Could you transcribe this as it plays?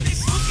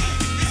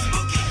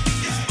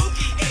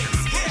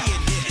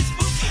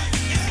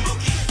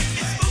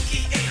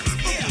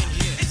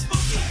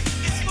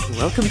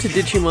Welcome to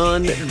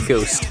Digimon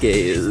Ghost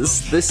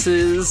Gaze. This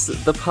is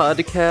the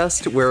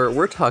podcast where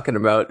we're talking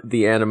about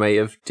the anime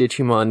of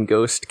Digimon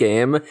Ghost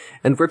Game,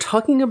 and we're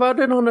talking about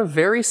it on a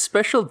very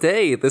special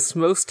day, this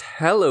most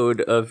hallowed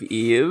of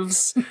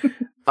eves,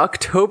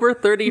 October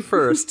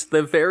 31st,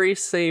 the very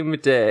same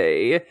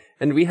day,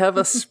 and we have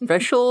a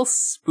special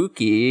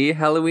spooky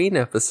Halloween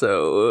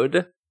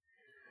episode.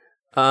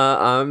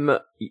 I'm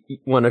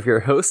one of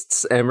your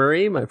hosts,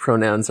 Emery. My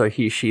pronouns are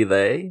he, she,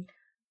 they.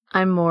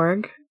 I'm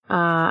Morg.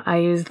 I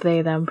use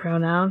they, them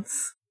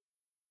pronouns.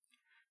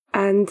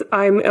 And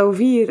I'm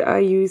Elvire. I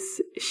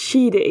use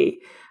she, they.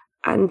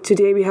 And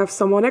today we have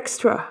someone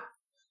extra.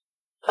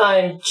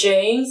 I'm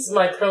James.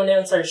 My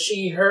pronouns are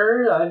she,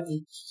 her. I'm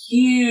a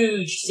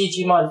huge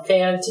Digimon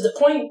fan to the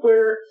point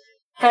where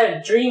I had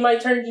a dream I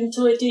turned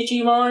into a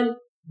Digimon,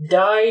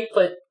 died,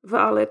 but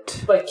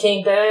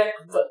came back,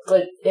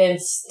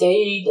 and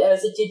stayed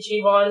as a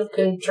Digimon,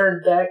 couldn't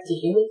turn back to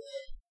human.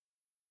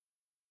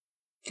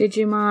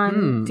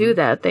 Digimon do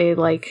that. They,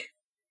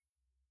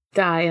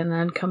 die and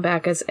then come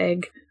back as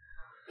egg.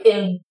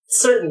 In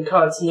certain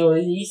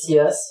continuities,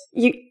 yes.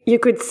 You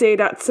could say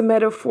that's a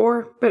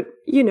metaphor, but,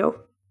 you know.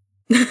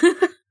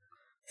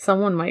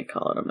 Someone might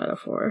call it a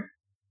metaphor.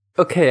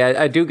 Okay,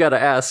 I do gotta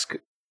ask,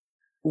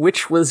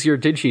 which was your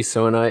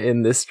Digisona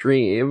in this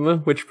dream?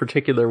 Which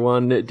particular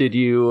one did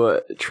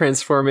you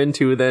transform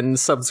into, then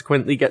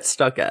subsequently get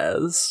stuck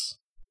as?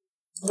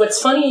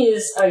 What's funny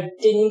is I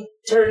didn't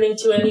turn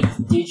into any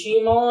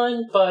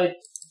Digimon, but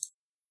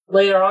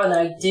later on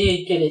I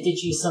did get a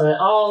Digisona.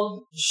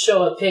 I'll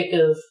show a pic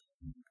of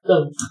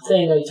the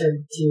thing I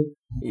turned into.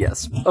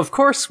 Yes, of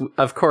course.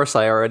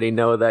 I already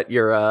know that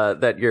your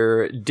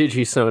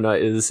Digisona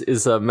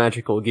is a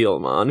magical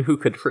Guilmon. Who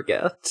could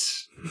forget?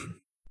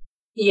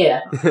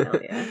 Yeah. Hell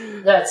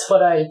yeah. That's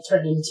what I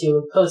turned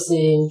into, posted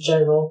in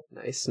general.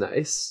 Nice.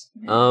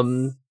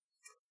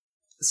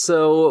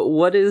 So,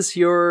 what is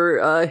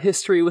your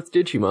history with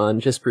Digimon,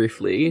 just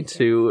briefly,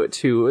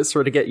 to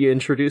sort of get you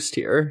introduced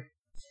here?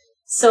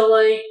 So,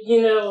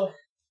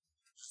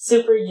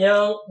 super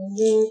young,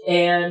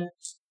 and,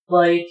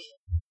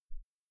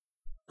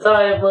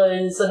 thought it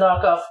was a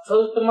knockoff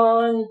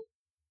Pokemon,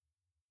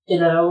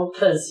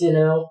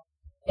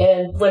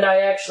 and when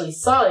I actually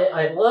saw it,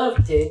 I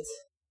loved it,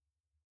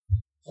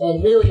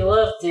 and really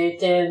loved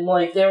it, and,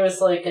 there was,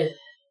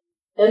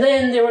 and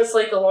then there was,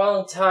 a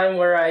long time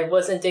where I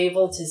wasn't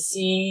able to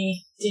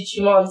see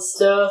Digimon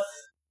stuff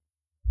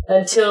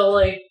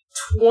until,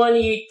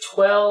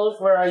 2012,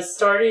 where I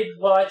started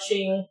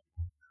watching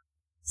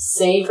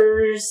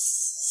Savers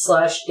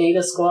 /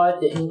 Data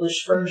Squad, the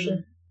English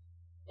version,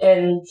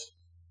 and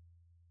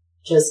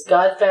just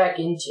got back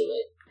into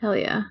it. Hell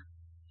yeah.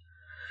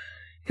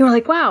 You were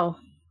like, wow,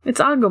 it's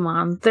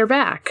Agumon. They're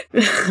back.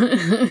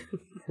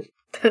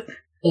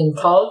 In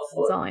called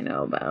for. That's all I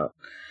know about.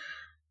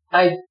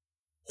 I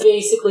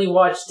basically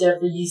watched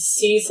every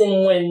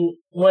season when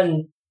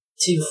 1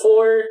 to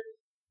 4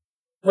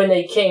 when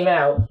they came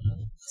out.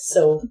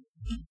 So.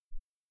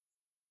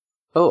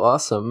 Oh,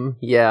 awesome!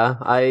 Yeah,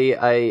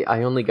 I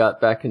only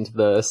got back into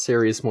the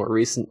series more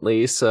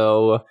recently,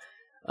 so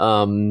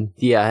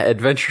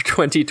Adventure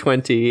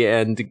 2020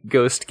 and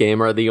Ghost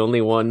Game are the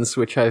only ones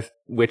which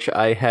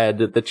I had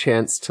the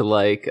chance to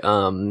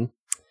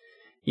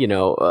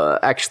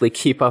actually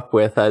keep up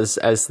with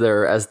as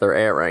they're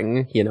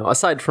airing,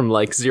 aside from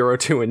Zero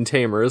Two and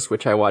Tamers,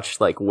 which I watched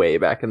way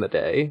back in the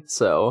day.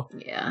 So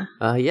yeah,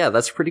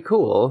 that's pretty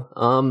cool.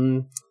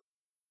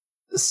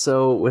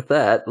 So with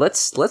that,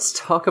 let's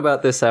talk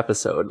about this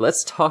episode.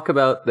 Let's talk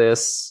about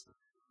this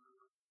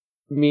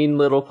mean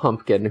little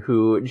pumpkin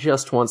who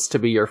just wants to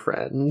be your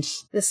friend.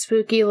 The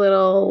spooky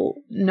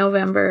little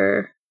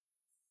November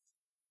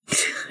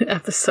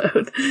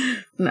episode.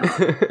 No.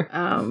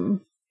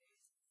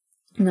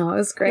 No, it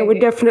was great. Yeah, we're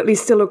definitely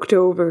still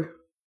October.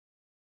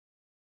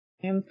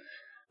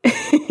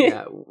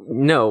 Yeah,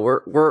 no,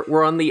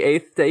 we're on the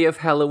 8th day of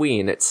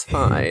Halloween. It's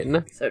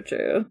fine. So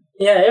true.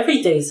 Yeah,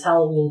 every day's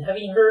Halloween. Have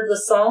you heard the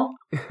song?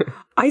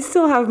 I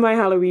still have my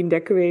Halloween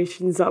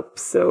decorations up,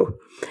 so.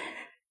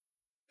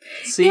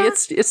 See, Yeah.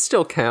 it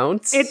still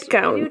counts. It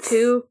counts. I do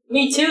too.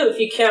 Me too, if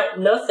you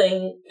count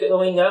nothing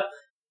going up.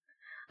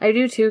 I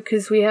do too,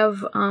 because we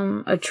have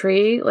a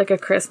tree, a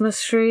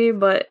Christmas tree,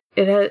 but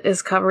it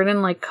is covered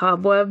in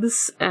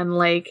cobwebs and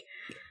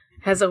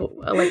has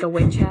a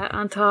witch hat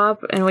on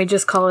top, and we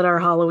just call it our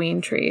Halloween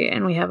tree,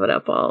 and we have it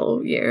up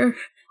all year.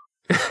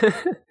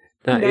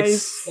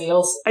 Nice.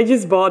 Fails. I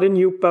just bought a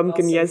new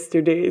pumpkin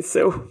yesterday,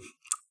 so.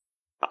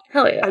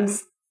 Hell yeah.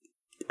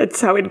 That's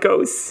how it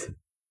goes.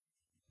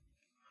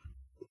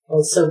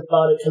 Also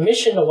bought a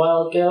commission a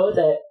while ago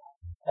that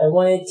I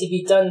wanted to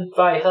be done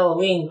by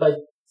Halloween, but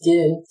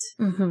didn't.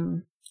 Mm-hmm.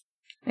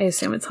 I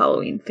assume it's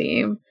Halloween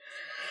theme.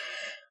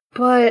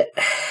 But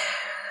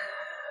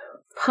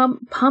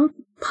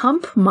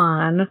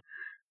Pumpmon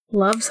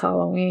loves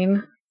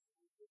Halloween,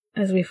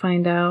 as we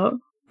find out.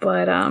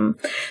 But,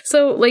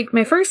 so,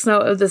 my first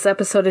note of this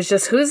episode is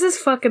just, who's this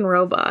fucking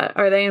robot?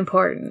 Are they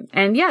important?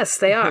 And yes,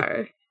 they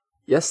are.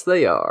 Yes,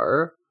 they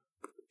are.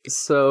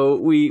 So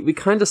we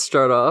kind of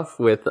start off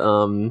with,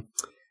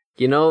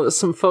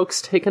 some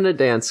folks taking a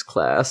dance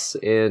class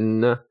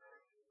in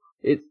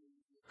it.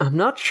 I'm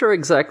not sure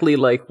exactly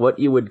like what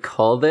you would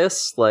call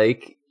this.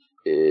 Like,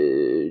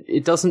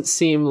 it doesn't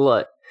seem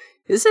like.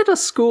 Is it a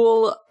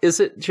school? Is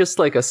it just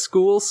like a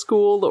school,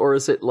 or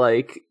is it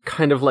like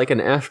kind of like an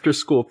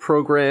after-school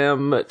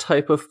program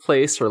type of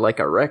place, or like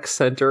a rec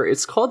center?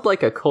 It's called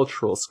like a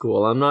cultural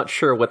school. I'm not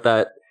sure what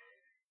that.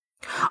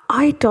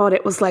 I thought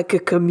it was like a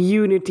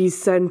community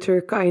center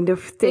kind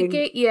of thing.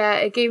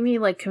 It gave me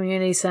like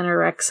community center,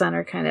 rec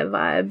center kind of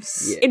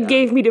vibes. Yeah. It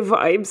gave me the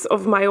vibes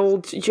of my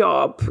old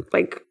job,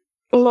 like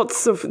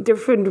lots of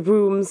different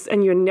rooms,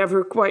 and you're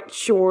never quite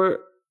sure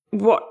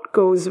what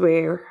goes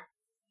where.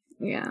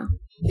 Yeah.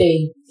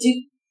 They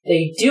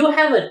do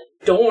have a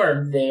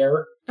dorm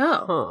there.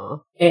 Oh. Huh.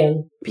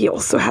 And We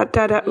also had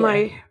that at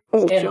my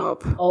old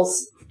job.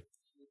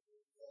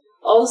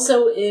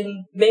 Also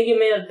in Mega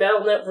Man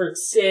Battle Network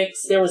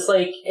 6, there was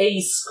like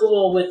a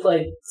school with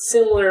like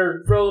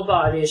similar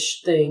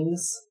robot-ish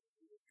things.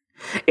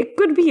 It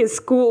could be a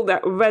school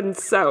that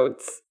rents out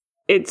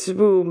its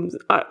rooms,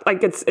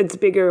 like its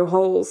bigger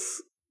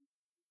halls.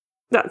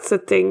 That's a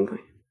thing.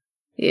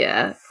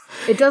 Yeah.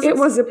 It doesn't. It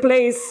was a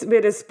place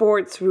with a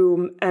sports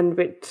room and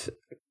with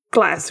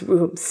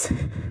classrooms.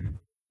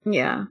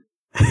 Yeah.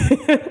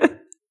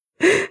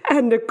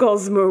 And a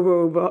Cosmo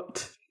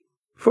robot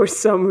for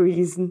some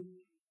reason.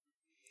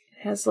 It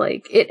has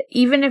like it.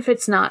 Even if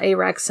it's not a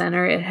rec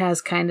center, it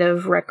has kind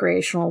of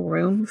recreational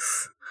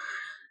rooms.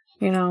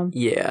 You know.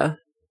 Yeah.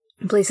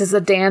 Places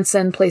to dance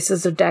in,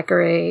 places to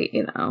decorate.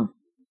 You know,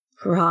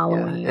 for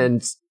Halloween. Yeah.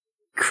 And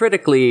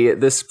critically,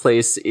 this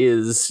place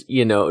is,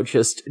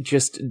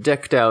 just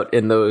decked out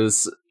in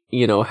those,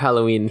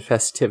 Halloween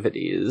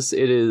festivities.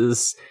 It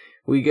is,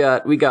 we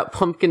got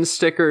pumpkin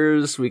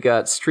stickers, we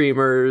got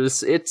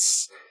streamers.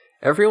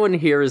 Everyone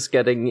here is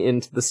getting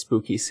into the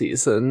spooky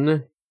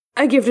season.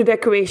 I give the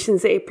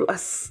decorations A+.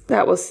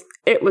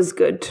 It was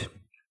good.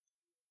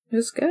 It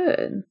was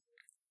good.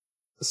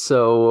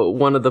 So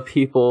one of the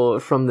people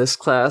from this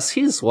class,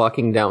 he's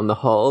walking down the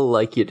hall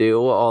like you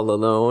do, all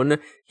alone.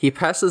 He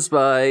passes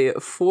by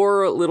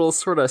 4 little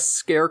sort of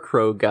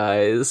scarecrow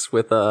guys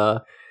with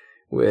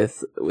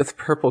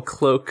purple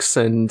cloaks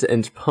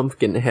and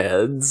pumpkin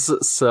heads.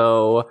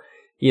 So,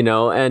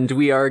 and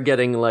we are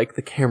getting like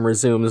the camera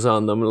zooms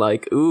on them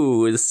like,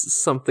 ooh,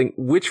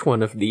 which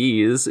one of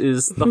these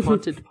is the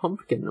haunted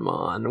pumpkin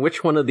mon?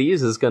 Which one of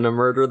these is gonna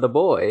murder the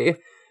boy?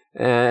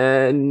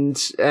 And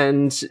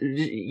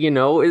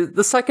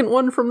the second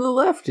one from the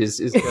left is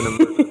gonna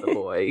murder the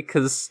boy,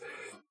 because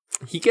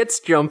he gets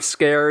jump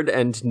scared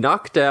and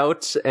knocked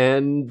out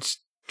and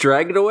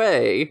dragged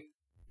away.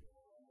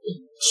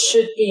 It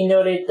should be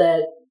noted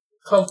that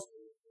I'm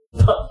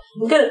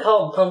gonna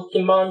call him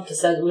Pumpkinmon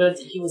because that's what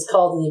he was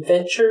called in the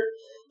adventure.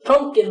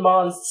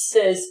 Pumpkinmon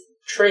says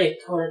trick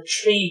or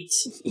treat.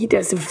 He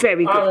does a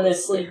very good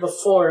honestly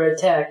before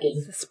attacking.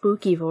 It's a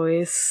spooky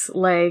voice,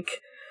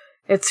 like.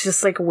 It's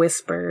just like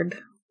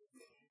whispered.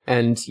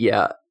 And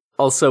yeah,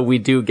 also we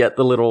do get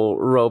the little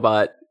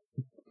robot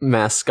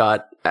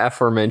mascot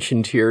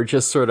aforementioned here,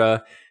 just sort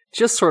of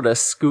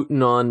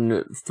scooting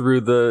on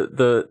through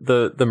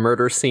the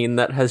murder scene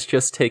that has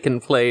just taken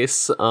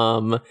place.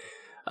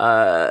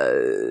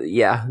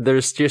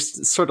 There's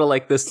just sort of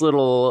like this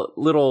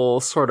little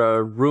sort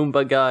of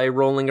Roomba guy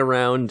rolling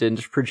around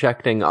and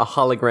projecting a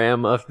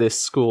hologram of this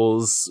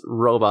school's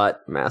robot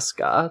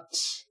mascot,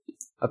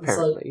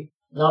 apparently.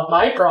 Not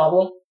my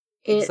problem.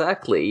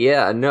 Exactly,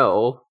 yeah,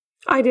 no.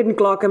 I didn't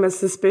clock him as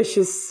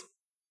suspicious.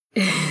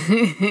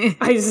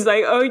 I just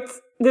like,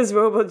 this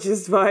robot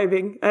just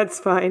vibing. That's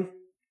fine.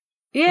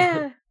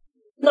 Yeah.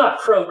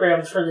 Not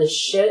programmed for this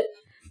shit.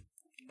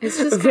 It's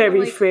just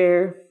very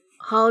fair.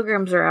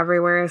 Holograms are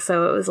everywhere,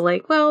 so it was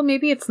like, well,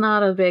 maybe it's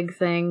not a big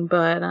thing,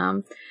 but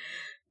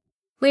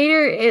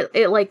later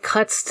it like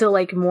cuts to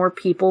like more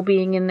people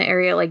being in the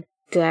area, like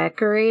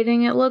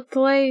decorating, it looked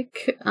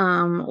like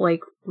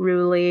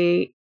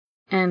Ruli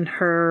and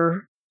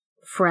her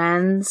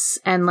friends,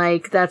 and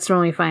like that's when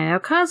we find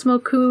out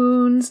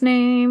Cosmo-kun's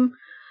name.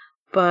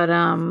 But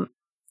and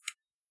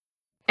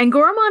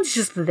Goramon's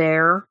just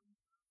there.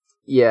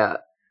 Yeah.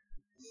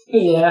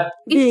 Yeah.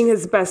 Being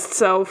his best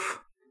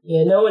self.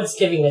 Yeah, no one's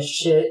giving a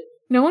shit.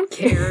 No one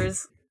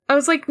cares. I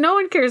was like, no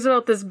one cares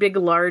about this big,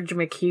 large,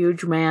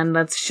 McHuge man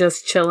that's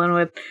just chilling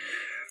with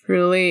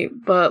Ruli.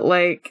 But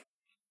like,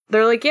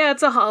 they're like, yeah,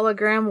 it's a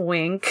hologram,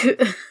 wink.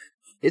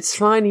 It's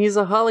fine, he's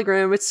a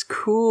hologram, it's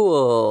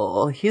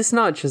cool. He's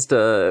not just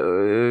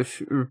a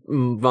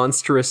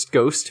monstrous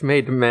ghost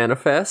made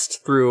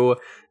manifest through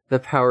the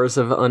powers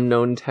of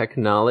unknown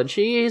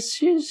technology.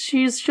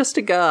 She's just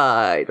a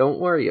guy, don't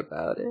worry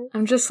about it.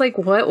 I'm just like,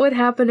 what would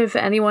happen if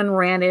anyone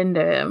ran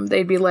into him?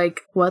 They'd be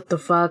like, what the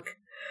fuck?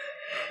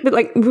 But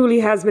like,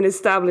 Ruli has been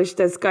established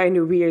as kind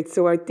of weird,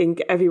 so I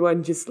think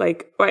everyone just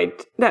like,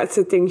 right, that's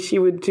the thing she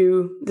would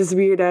do, this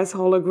weird-ass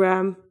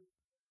hologram.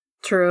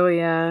 True,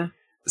 yeah.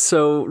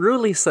 So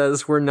Ruli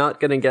says we're not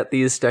going to get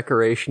these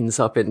decorations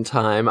up in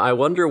time. I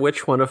wonder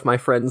which one of my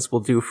friends will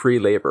do free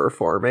labor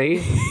for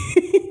me.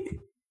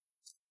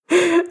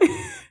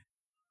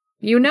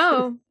 You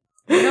know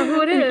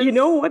who it is. You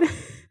know what?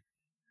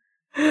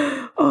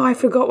 Oh, I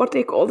forgot what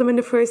they called him in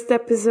the first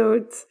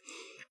episode.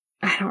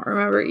 I don't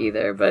remember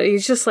either, but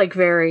he's just like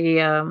very,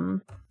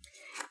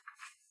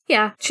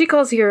 yeah, she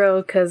calls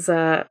Hiro because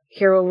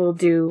Hiro will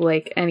do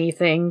like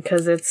anything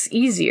because it's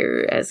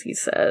easier, as he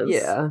says.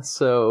 Yeah,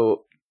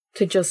 so...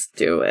 to just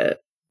do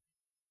it.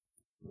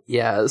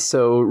 Yeah,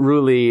 so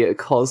Ruli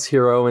calls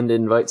Hiro and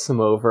invites him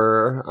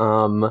over.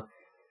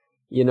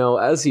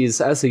 As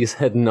he's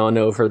heading on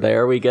over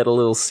there, we get a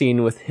little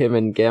scene with him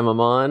and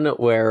Gamamon,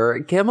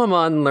 where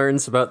Gamamon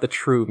learns about the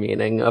true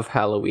meaning of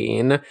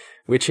Halloween,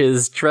 which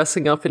is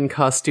dressing up in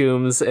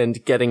costumes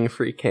and getting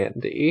free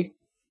candy.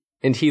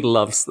 And he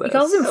loves this. He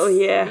calls them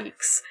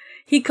freaks.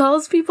 He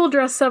calls people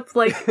dressed up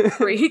like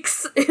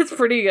freaks. It's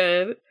pretty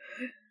good.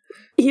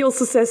 He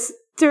also says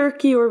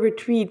turkey or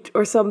retreat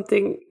or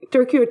something.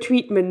 Turkey or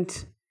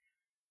treatment.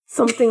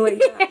 Something like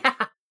that.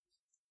 Yeah.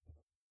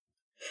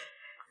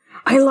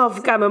 I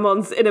love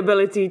Gamamon's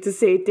inability to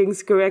say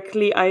things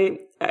correctly. I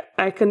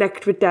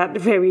connect with that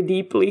very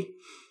deeply.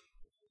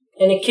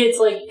 And the kid's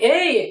like,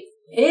 hey,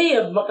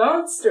 a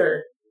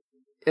monster.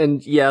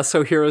 And yeah,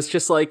 so Hiro's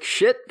just like,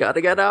 shit,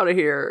 gotta get out of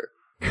here.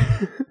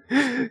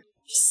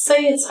 Just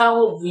say it's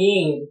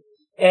Halloween,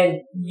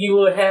 and you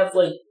would have,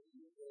 like,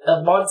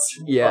 a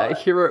monster. Yeah,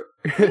 Hiro...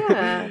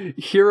 Yeah.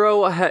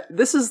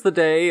 This is the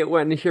day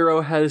when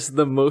Hiro has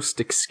the most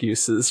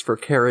excuses for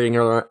carrying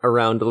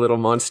around a little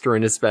monster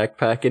in his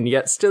backpack, and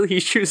yet still he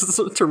chooses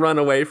to run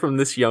away from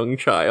this young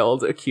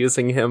child,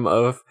 accusing him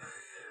of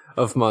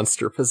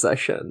monster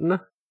possession.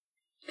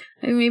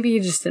 Maybe he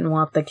just didn't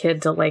want the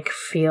kid to, like,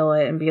 feel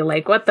it and be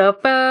like, what the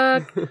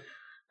fuck?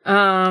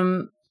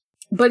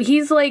 But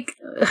he's, like,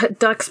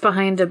 ducks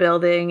behind a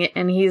building,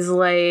 and he's,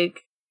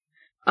 like,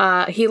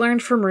 he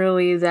learned from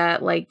Ruli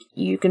that, like,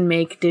 you can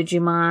make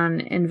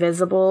Digimon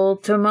invisible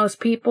to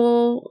most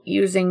people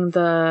using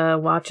the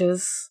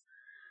watches.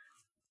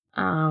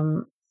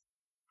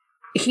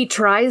 He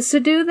tries to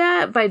do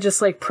that by just,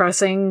 like,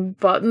 pressing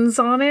buttons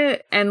on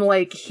it, and,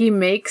 like, he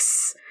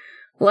makes,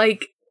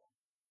 like,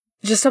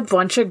 just a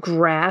bunch of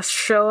grass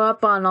show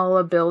up on all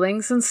the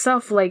buildings and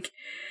stuff. Like,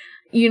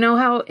 you know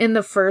how in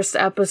the first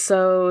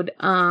episode,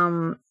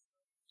 when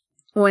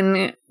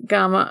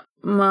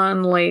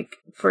Gamamon, like,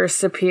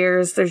 first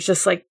appears, there's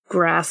just, like,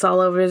 grass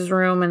all over his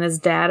room and his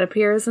dad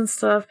appears and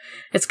stuff?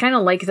 It's kind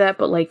of like that,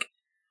 but, like,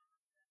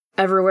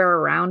 everywhere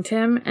around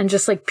him, and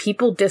just, like,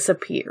 people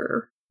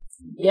disappear.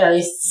 Yeah,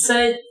 they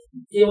said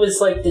it was,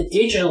 like, the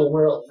digital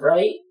world,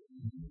 right?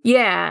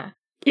 Yeah.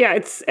 Yeah,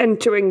 it's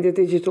entering the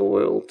digital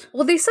world.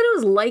 Well, they said it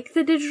was like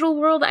the digital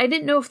world. I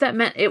didn't know if that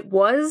meant it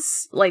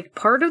was, like,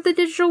 part of the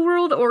digital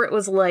world, or it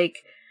was, like,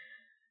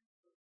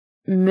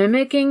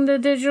 mimicking the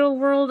digital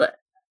world.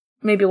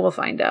 Maybe we'll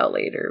find out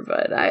later,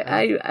 but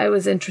I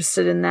was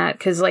interested in that,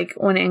 because, like,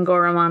 when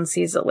Angoramon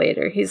sees it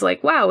later, he's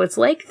like, wow, it's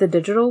like the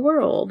digital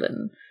world,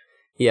 and...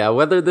 Yeah,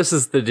 whether this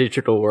is the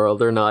digital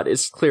world or not,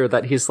 it's clear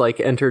that he's, like,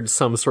 entered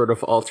some sort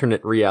of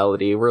alternate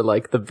reality where,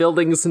 like, the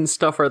buildings and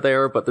stuff are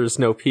there, but there's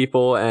no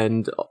people,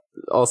 and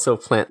also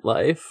plant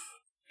life.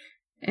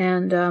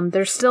 And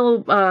there's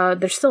still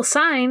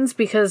signs,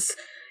 because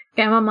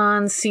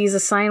Gamamon sees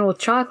a sign with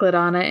chocolate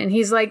on it, and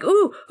he's like,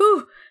 ooh,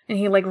 ooh, and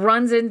he, like,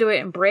 runs into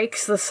it and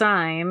breaks the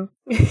sign.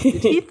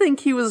 Did he think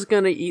he was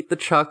gonna eat the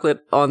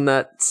chocolate on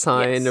that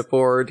sign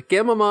board?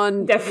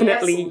 Gamamon...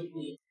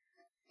 Definitely.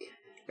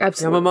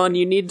 Absolutely. Gamamon,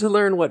 you need to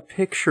learn what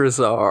pictures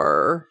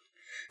are.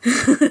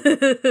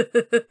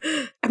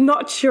 I'm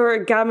not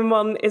sure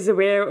Gamamon is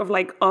aware of,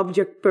 like,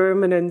 object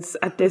permanence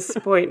at this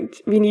point.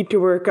 We need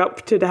to work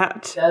up to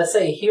that. Gotta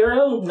say,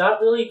 Hiro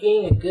not really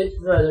being a good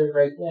brother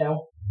right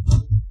now.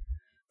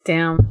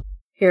 Damn.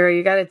 Hiro,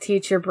 you gotta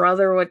teach your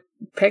brother what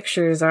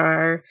pictures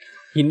are.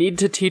 You need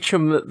to teach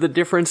him the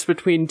difference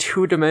between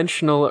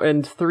 2-dimensional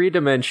and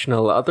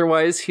 3-dimensional,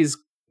 otherwise he's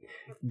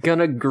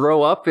gonna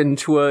grow up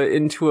into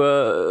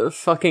a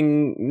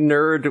fucking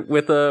nerd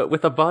with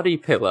a body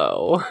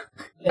pillow.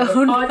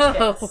 Oh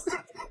no!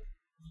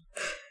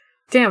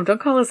 Damn! Don't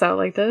call us out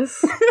like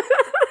this.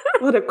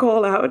 What a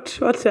call out!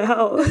 What the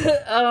hell?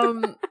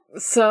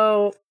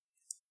 So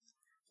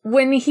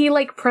when he,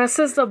 like,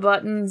 presses the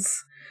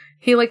buttons,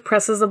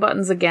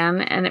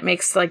 again, and it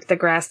makes, like, the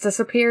grass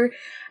disappear,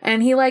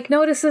 and he, like,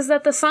 notices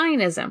that the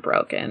sign isn't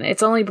broken.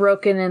 It's only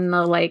broken in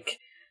the, like,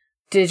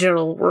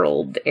 digital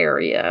world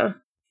area.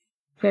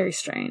 Very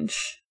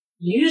strange.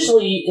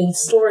 Usually in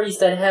stories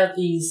that have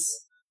these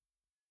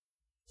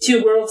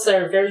two worlds that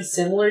are very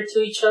similar to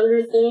each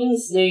other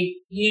things, they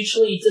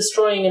usually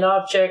destroying an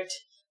object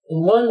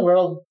in one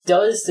world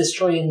does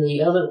destroy in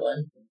the other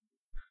one.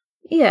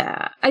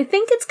 Yeah, I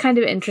think it's kind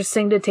of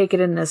interesting to take it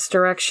in this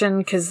direction,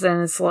 because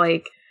then it's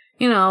like,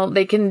 you know,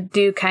 they can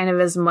do kind of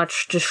as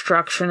much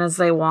destruction as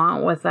they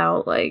want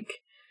without, like,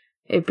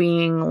 it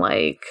being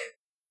like,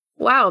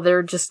 wow,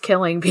 they're just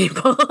killing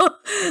people.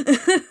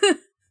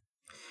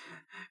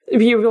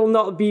 We will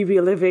not be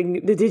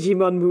reliving the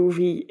Digimon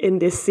movie in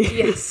this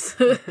series.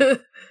 Yes.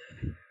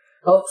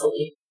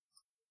 Hopefully.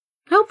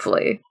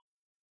 Hopefully.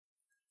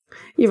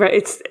 You're right,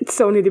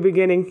 it's only the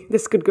beginning.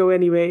 This could go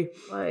anyway.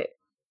 But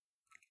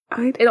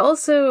it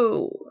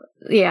also,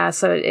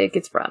 so it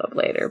gets brought up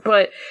later.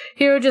 But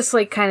Hiro just,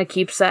 like, kind of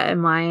keeps that in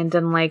mind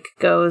and, like,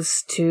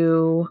 goes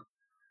to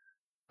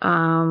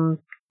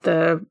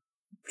the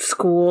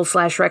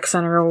school/rec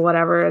center or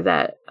whatever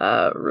that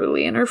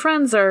Ruli and her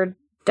friends are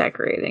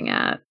decorating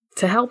at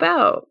to help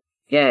out.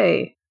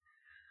 Yay.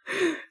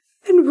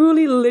 And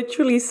Ruli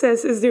literally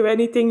says, "Is there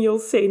anything you'll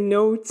say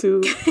no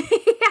to?"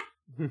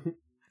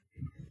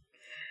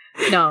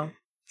 No.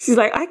 She's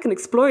like, "I can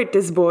exploit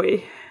this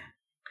boy."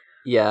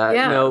 Yeah,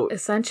 no.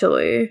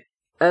 Essentially.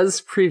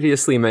 As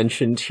previously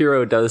mentioned,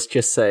 Hiro does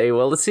just say,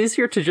 well, it's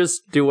easier to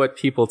just do what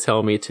people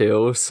tell me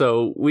to,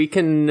 so we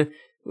can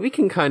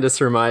kind of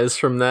surmise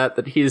from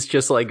that he's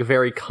just, like,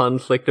 very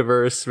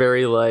conflict-averse,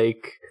 very,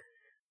 like,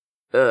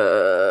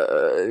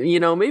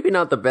 maybe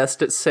not the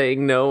best at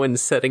saying no and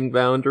setting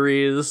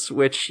boundaries,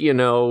 which,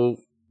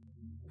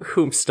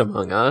 whomst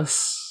among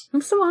us.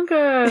 Whomst among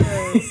us?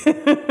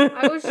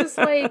 I was just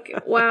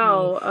like,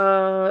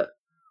 wow,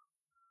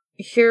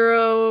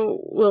 Hiro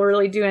will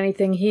really do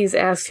anything he's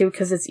asked to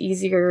because it's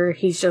easier.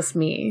 He's just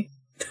me.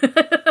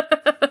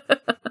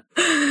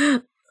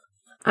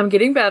 I'm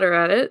getting better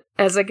at it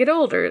as I get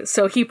older,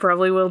 so he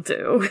probably will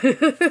too.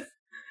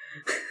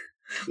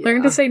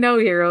 Learn to say no,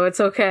 Hiro. It's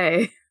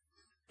okay.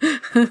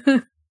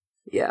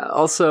 Yeah,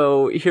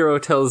 also, Hiro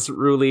tells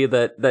Ruli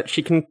that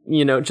she can,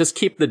 just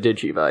keep the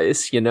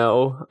Digivice,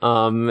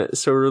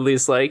 so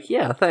Ruli's like,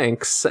 yeah,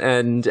 thanks,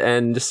 and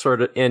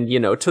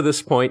to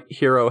this point,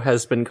 Hiro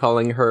has been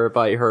calling her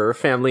by her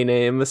family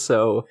name,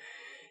 so,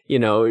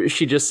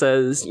 she just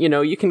says,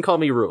 you can call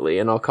me Ruli,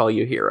 and I'll call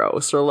you Hiro,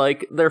 so,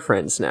 like, they're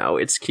friends now,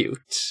 it's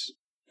cute.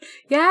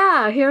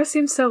 Yeah, Hiro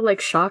seems so, like,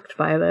 shocked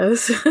by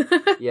this.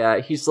 Yeah,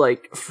 he's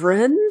like,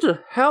 friend?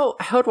 How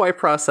do I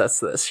process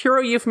this?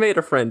 Hiro, you've made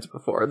a friend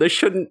before. This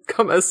shouldn't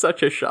come as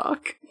such a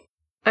shock.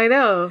 I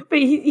know. But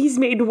he's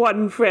made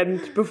one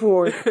friend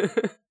before.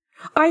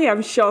 I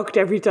am shocked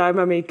every time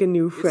I make a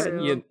new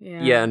friend.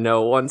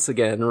 No, once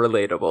again,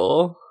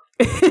 relatable.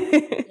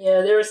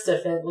 Yeah, there was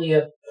definitely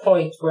a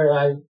point where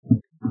I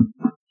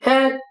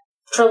had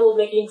trouble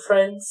making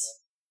friends.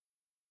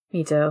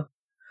 Me too.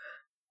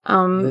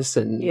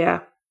 Listen. Yeah.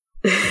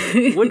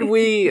 would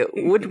we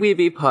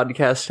be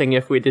podcasting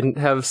if we didn't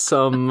have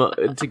some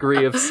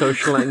degree of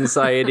social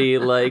anxiety?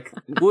 Like,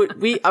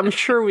 I'm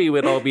sure we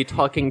would all be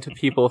talking to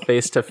people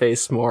face to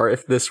face more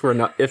if this were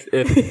not if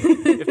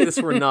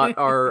this were not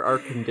our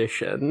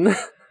condition.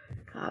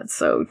 God,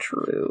 so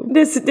true.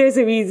 There's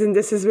a reason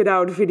this is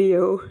without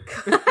video.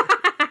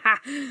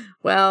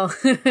 Well,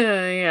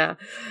 yeah.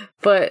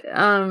 But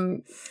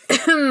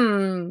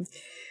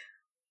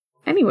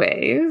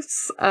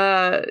anyways,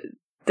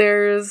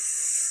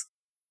 there's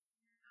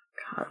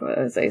God, what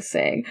was I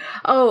saying?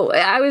 Oh,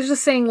 I was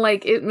just saying,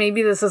 like,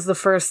 maybe this is the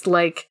first,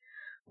 like,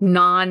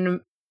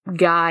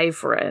 non-guy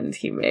friend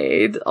he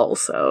made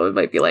also. It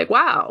might be like,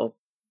 wow.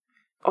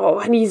 Oh,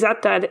 and he's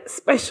at that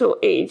special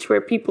age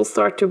where people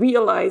start to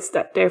realize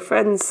that their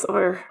friends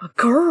are a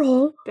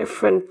girl,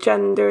 different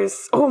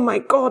genders. Oh my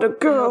god, a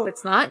girl! I hope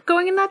it's not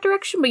going in that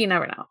direction, but you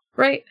never know,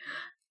 right?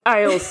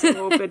 I also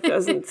hope it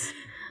doesn't.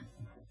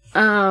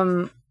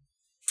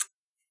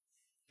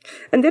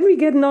 And then we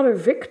get another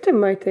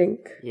victim, I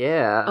think.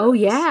 Yeah. Oh,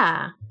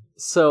 yeah.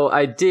 So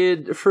I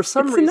did, for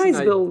some reason, a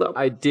nice build-up.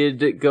 I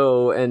did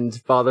go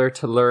and bother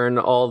to learn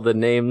all the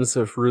names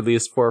of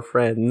Ruli's 4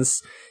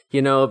 friends,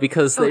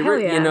 because they were,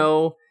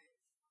 they're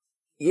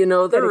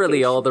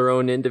really all their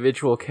own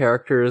individual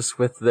characters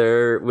with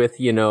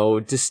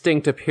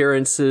distinct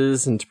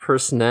appearances and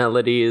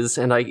personalities,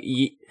 and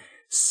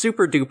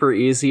super duper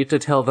easy to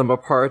tell them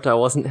apart. I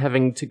wasn't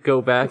having to go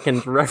back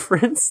and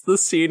reference the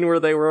scene where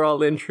they were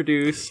all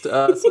introduced.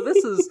 So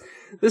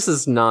this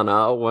is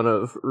Nana, one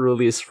of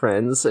Ruli's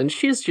friends, and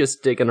she's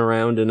just digging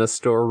around in a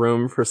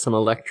storeroom for some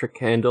electric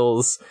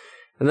candles.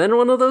 And then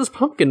one of those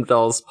pumpkin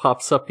dolls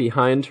pops up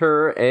behind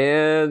her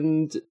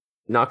and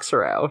knocks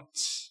her out.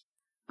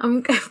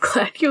 I'm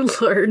glad you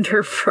learned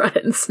her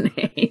friends'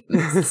 names.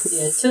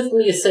 Yeah, it took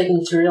me a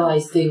second to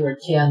realize they were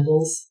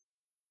candles.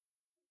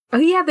 Oh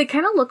yeah, they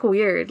kind of look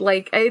weird.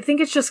 Like, I think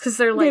it's just because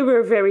they're like... They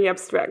were very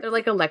abstract. They're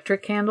like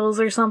electric candles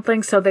or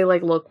something, so they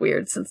like look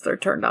weird since they're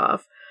turned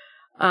off.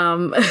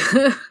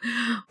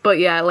 But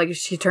yeah, like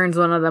she turns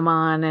one of them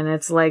on and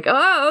it's like,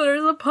 oh,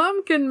 there's a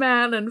pumpkin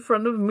man in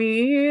front of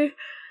me.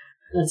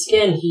 Once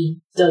again, he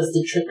does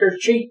the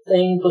trick-or-treat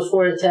thing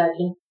before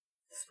attacking.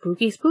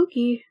 Spooky,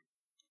 spooky.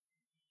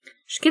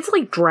 She gets,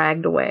 like,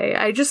 dragged away.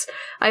 I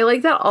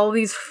like that all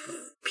these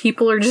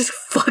people are just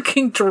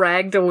fucking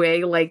dragged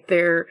away like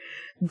they're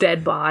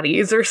dead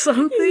bodies or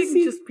something.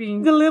 Just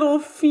being the little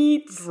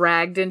feet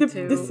dragged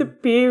into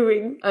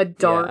disappearing a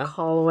dark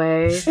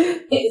hallway.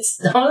 It's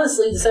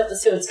honestly, this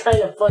episode's kind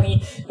of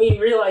funny when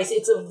you realize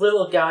it's a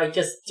little guy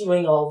just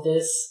doing all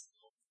this.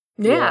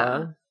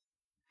 Yeah.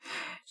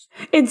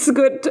 It's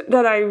good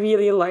that I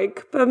really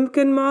like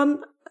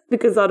Pumpkinmon,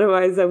 because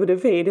otherwise I would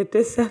have hated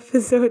this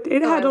episode.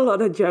 It had a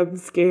lot of jump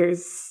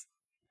scares.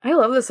 I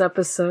love this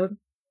episode.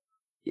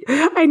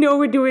 I know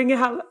we're doing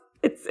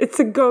it's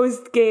a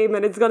ghost game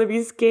and it's gonna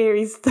be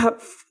scary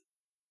stuff.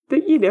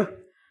 But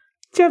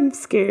jump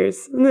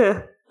scares.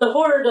 Nah. The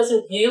horror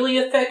doesn't really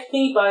affect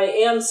me, but I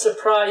am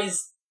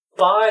surprised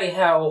by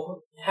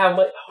how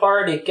much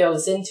hard it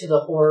goes into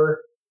the horror.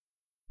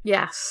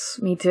 Yes,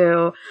 me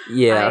too.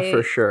 Yeah,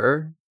 for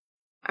sure.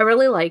 I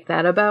really like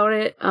that about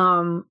it.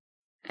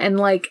 And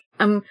like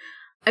I'm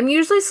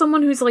usually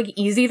someone who's like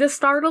easy to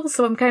startle,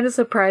 so I'm kind of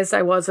surprised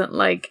I wasn't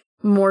like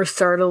more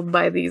startled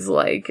by these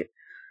like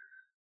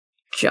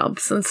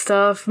jumps and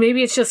stuff.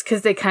 Maybe it's just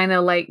because they kind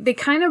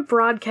of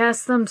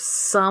broadcast them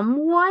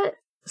somewhat.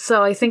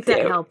 So I think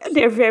that helps.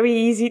 They're very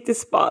easy to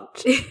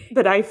spot,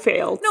 but I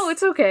failed. No,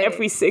 it's okay.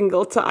 Every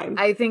single time.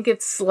 I think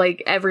it's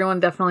like everyone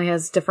definitely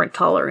has different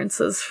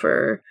tolerances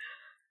for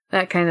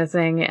that kind of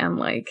thing, and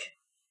like,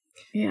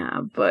 yeah,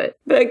 but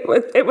like,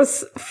 it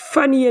was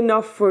funny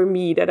enough for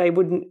me that I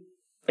wouldn't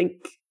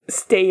like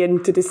stay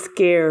into the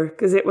scare,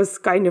 because it was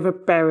kind of a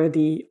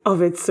parody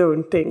of its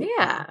own thing.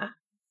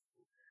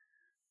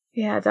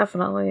 Yeah,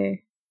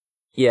 definitely.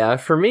 Yeah,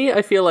 for me,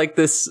 I feel like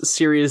this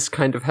series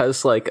kind of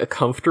has like a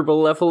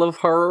comfortable level of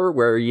horror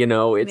where,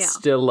 it's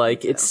still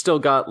like, it's still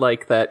got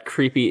like that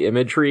creepy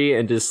imagery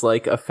and is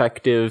like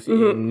effective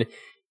in,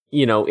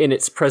 in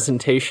its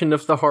presentation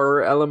of the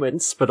horror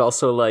elements, but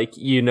also like,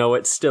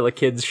 it's still a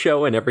kid's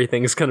show and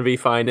everything's gonna be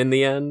fine in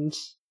the end.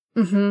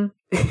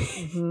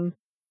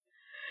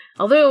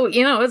 Although,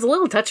 it's a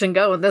little touch and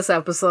go in this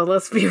episode,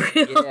 let's be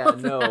real. Yeah,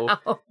 no.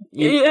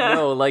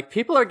 Like,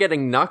 people are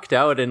getting knocked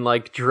out and,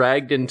 like,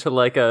 dragged into,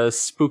 like, a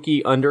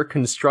spooky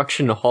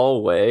under-construction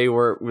hallway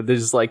where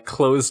there's, like,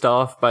 closed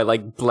off by,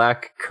 like,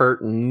 black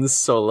curtains,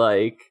 so,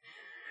 like...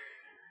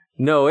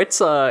 No, it's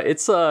getting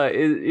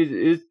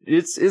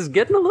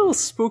a little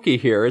spooky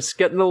here. It's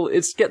getting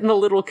a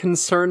little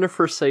concern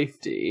for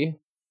safety.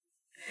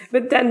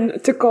 But then,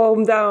 to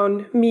calm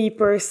down, me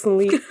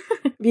personally,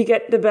 we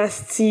get the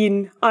best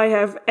scene I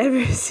have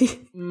ever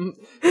seen in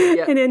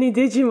any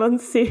Digimon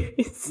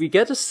series. We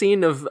get a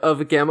scene of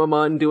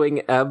Gamamon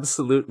doing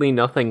absolutely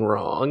nothing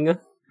wrong.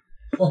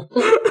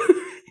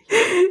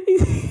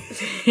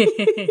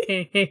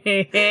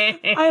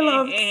 I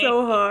laughed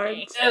so hard.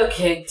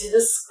 Okay,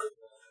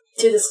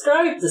 to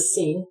describe the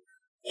scene,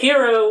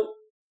 Hiro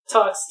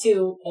talks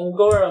to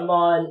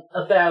Angoramon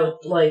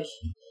about, like,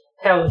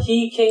 how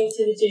he came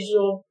to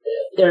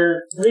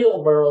the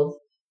real world,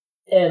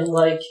 and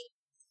like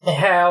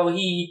how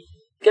he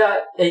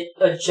got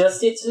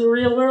adjusted to the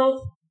real world.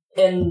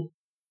 And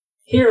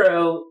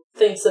Hiro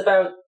thinks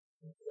about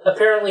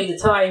apparently the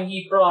time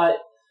he brought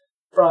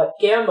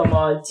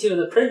Gamamon to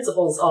the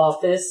principal's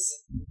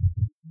office,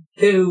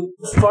 who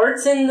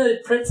farts in the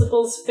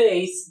principal's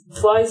face,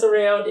 flies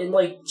around and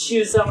like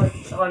chews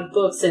on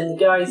books, and the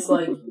guy's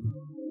like,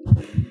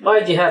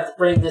 "Why'd you have to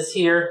bring this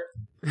here?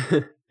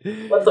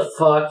 What the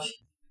fuck?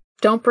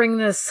 Don't bring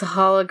this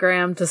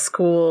hologram to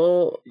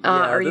school.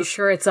 Are you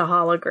sure it's a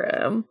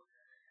hologram?"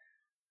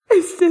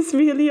 Is this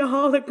really a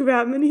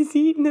hologram? And he's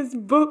eating his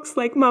books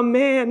like, my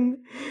man,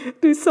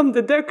 do some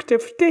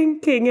deductive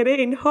thinking. It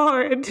ain't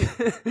hard.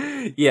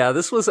 Yeah,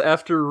 this was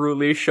after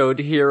Ruli showed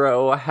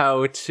Hiro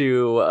how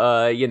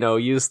to,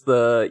 use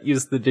the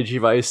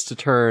Digivice to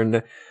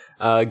turn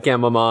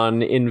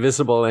Gamamon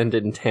invisible and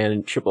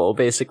intangible,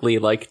 basically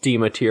like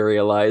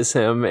dematerialize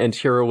him, and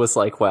Hiro was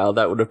like, wow,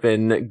 that would have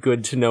been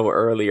good to know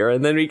earlier.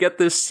 And then we get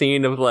this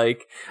scene of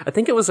like, I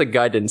think it was a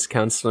guidance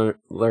counselor,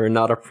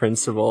 not a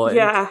principal.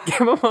 Yeah. And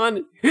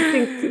Gamamon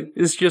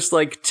is just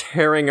like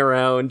tearing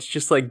around,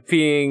 just like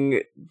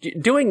doing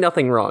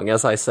nothing wrong,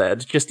 as I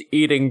said, just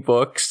eating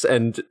books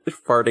and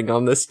farting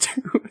on this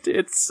dude.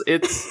 It's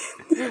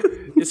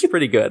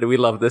pretty good. We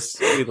love this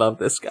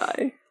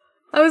guy.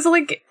 I was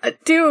like,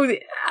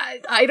 dude,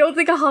 I don't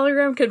think a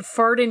hologram could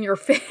fart in your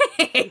face.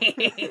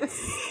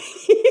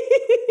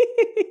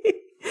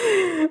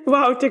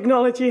 Wow,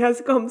 technology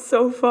has come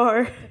so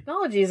far.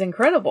 Technology is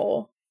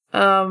incredible.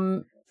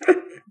 But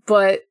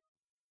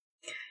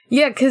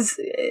yeah, because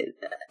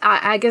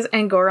I guess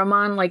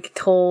Angoramon like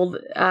told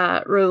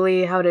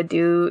Ruli how to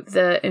do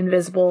the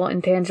invisible,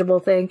 intangible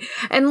thing.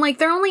 And like,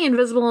 they're only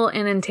invisible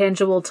and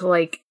intangible to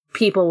like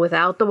people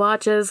without the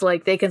watches.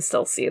 Like, they can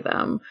still see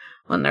them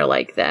when they're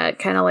like that,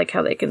 kind of like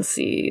how they can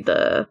see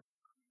the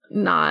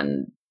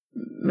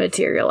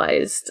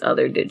non-materialized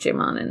other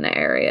Digimon in the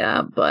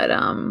area. But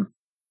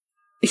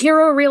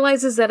Hiro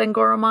realizes that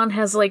Angoramon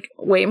has like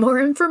way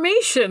more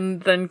information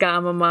than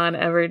Gamamon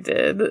ever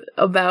did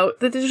about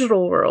the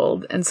digital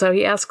world, and so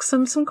he asks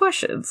him some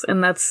questions,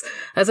 and that's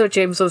what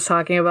James was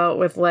talking about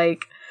with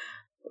like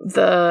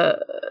the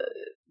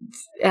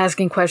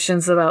asking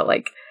questions about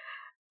like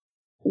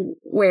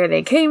where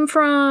they came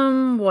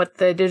from, what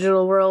the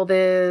digital world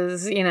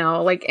is,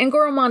 like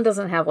Angoramon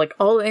doesn't have like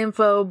all the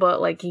info,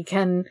 but like he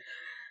can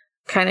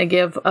kind of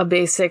give a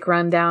basic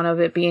rundown of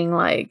it being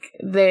like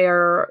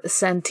they're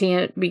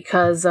sentient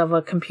because of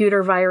a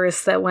computer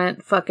virus that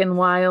went fucking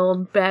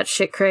wild,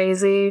 batshit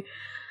crazy.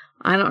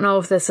 I don't know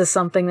if this is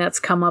something that's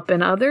come up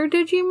in other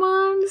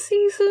Digimon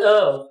seasons.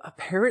 Oh,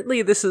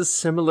 Apparently this is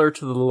similar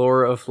to the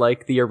lore of,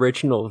 like, the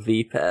original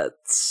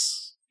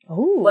V-Pets.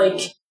 Oh.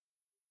 like,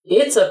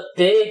 it's a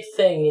big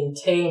thing in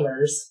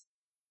Tamers.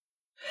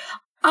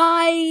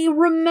 I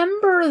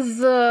remember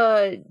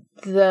the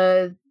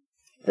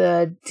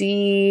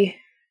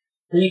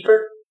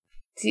Reaper?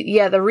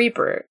 the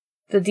Reaper.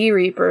 The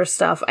D-Reaper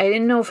stuff. I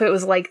didn't know if it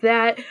was like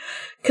that.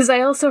 Because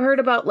I also heard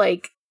about,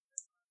 like,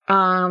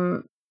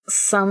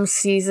 some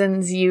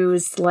seasons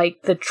used,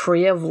 like, the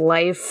Tree of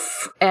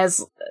Life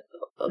as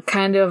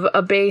kind of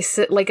a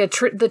basic, like,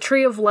 the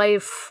Tree of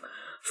Life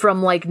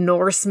from, like,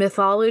 Norse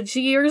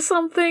mythology or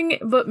something,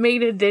 but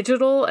made it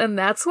digital, and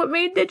that's what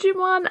made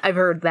Digimon. I've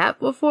heard that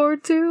before,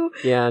 too.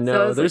 Yeah,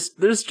 no, So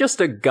there's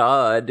just a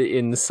god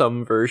in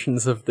some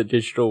versions of the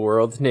digital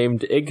world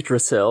named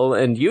Yggdrasil,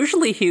 and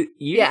usually he's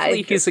a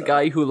Yggdrasil.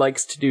 guy who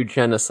likes to do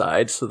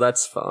genocide, so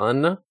that's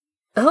fun.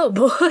 Oh,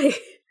 boy.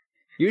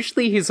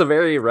 Usually he's a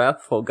very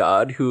wrathful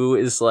god who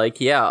is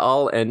like, yeah,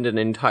 I'll end an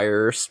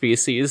entire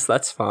species,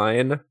 that's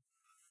fine.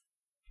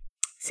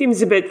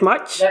 Seems a bit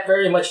much. That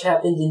very much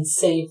happened in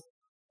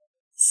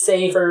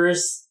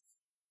Savers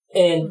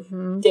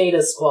and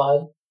Data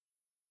Squad.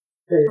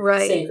 Or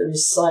Right.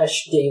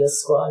 Savers/Data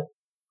Squad.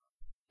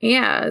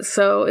 Yeah,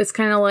 so it's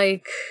kind of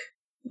like,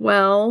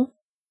 well,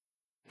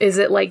 is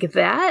it like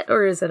that,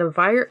 or is it a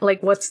virus?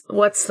 Like, what's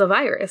the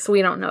virus?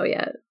 We don't know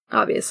yet,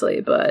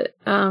 obviously, but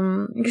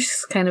it's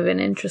just kind of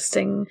an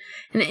interesting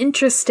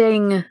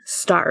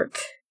start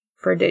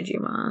for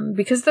Digimon,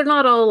 because they're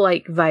not all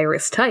like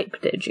virus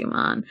type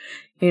Digimon.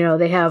 You know,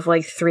 they have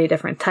like 3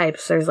 different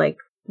types. There's like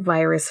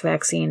virus,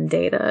 vaccine,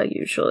 data,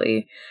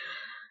 usually,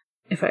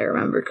 if I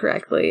remember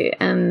correctly.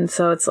 And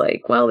so it's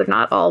like, well, they're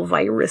not all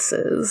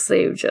viruses.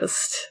 They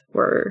just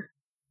were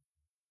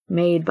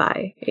made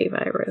by a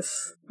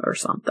virus or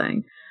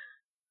something.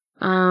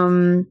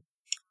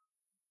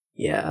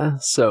 Yeah,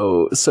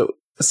 so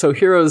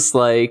Hero's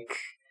like,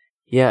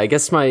 yeah, I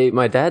guess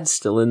my dad's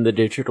still in the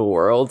digital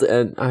world,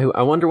 and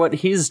I wonder what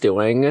he's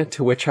doing,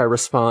 to which I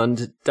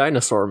respond,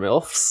 dinosaur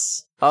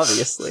MILFs,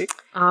 obviously.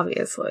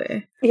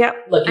 Obviously. Yeah,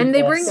 And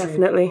they bring-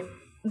 definitely.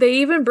 They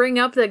even bring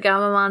up that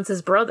Gamamon's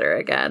his brother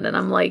again, and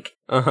I'm like,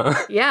 Uh-huh.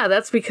 yeah,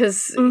 that's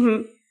because...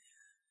 Mm-hmm.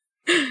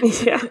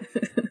 Yeah.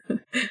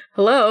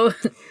 Hello?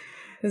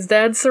 His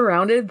dad's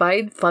surrounded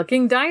by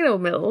fucking dino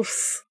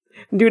MILFs.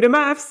 Do the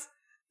maths.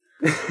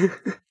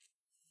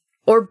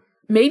 Or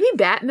maybe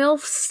bat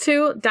MILFs,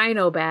 too?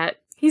 Dino Bat.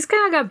 He's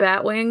kind of got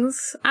bat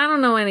wings. I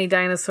don't know any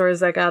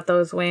dinosaurs that got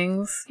those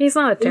wings. He's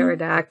not a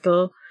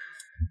pterodactyl.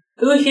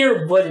 Who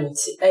here wouldn't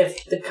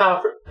if the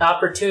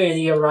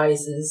opportunity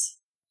arises?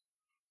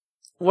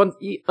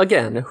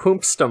 Again,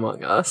 whomst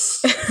among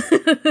us?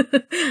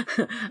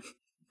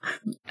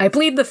 I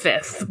plead the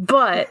fifth,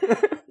 but...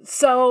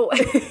 So...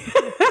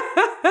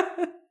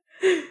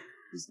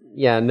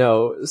 Yeah,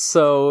 no.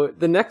 So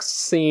the next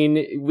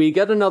scene, we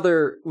get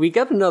another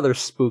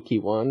spooky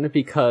one,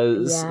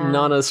 because Yeah.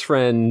 Nana's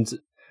friend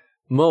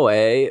Moe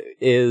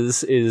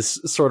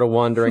is sort of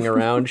wandering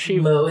around. She,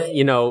 Moe.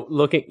 you know,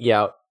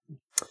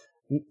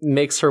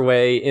 makes her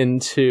way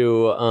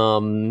into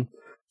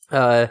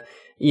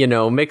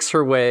makes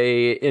her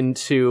way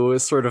into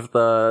sort of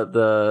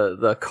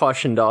the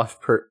cautioned off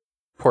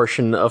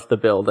portion of the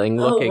building,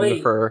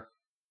 looking for.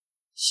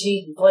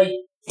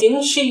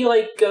 Didn't she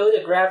go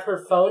to grab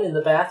her phone in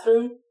the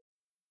bathroom?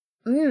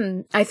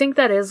 I think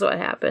that is what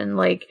happened.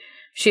 Like,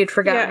 she had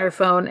forgotten her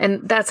phone,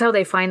 and that's how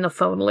they find the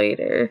phone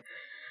later.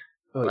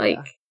 Oh, Like,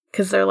 yeah.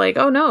 because they're like,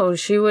 oh no,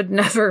 she would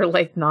never,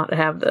 like, not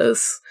have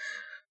this.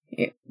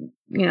 You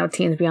know,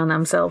 teens be on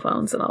them cell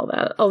phones and all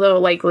that. Although,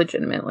 like,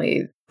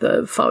 legitimately,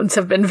 the phones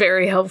have been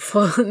very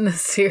helpful in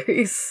this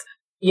series.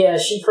 Yeah,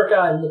 she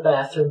forgot in the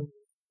bathroom.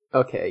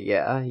 Okay,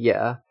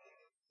 yeah.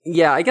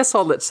 Yeah, I guess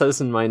all that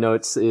says in my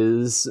notes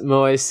is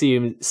Moe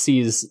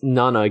sees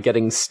Nana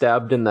getting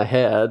stabbed in the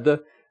head.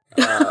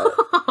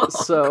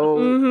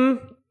 So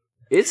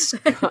it's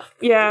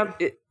Yeah.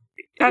 it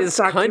That's is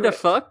kind of accurate.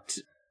 fucked.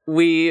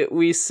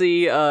 We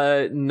see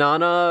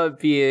Nana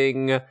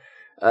being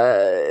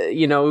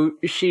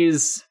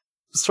she's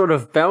sort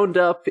of bound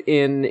up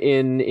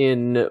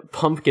in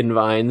pumpkin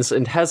vines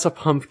and has a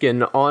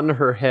pumpkin on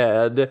her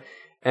head,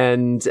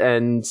 and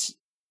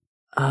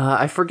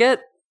I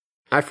forget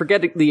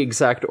the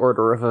exact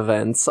order of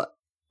events.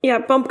 Yeah,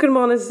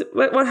 Pumpkinmon is...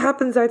 What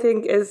happens, I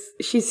think, is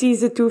she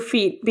sees the 2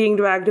 feet being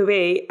dragged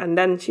away, and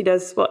then she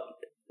does what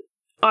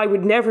I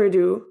would never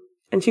do,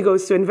 and she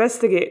goes to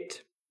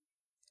investigate.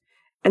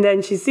 And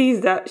then she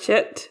sees that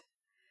shit,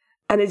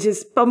 and it's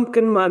just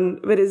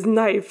Pumpkinmon with his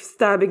knife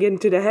stabbing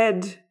into the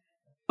head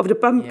of the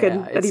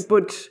pumpkin that he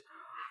put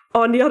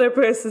on the other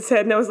person's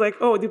head, and I was like,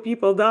 oh, do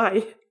people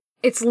die?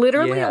 It's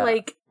literally, Yeah.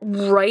 like,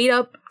 right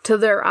up to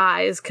their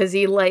eyes, because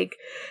he, like,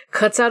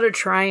 cuts out a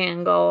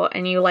triangle,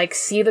 and you, like,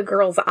 see the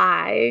girl's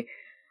eye.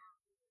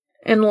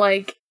 And,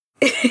 like,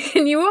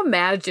 Can you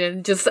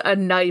imagine just a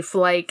knife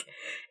like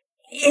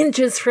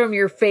inches from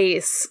your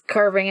face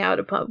carving out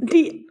a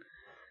pumpkin?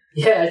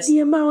 The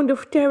amount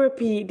of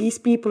therapy these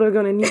people are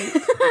gonna need.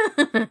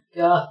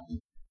 Yeah.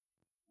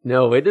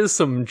 No, it is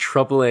some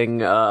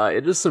troubling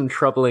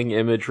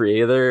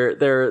imagery.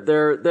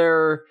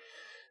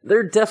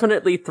 They're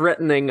definitely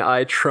threatening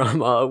eye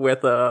trauma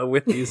with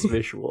these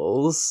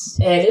visuals.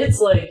 And it's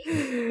like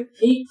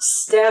he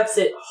stabs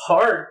it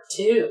hard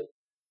too.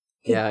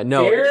 Yeah,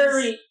 no.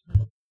 Very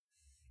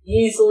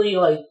easily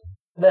like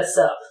mess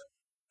up.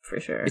 For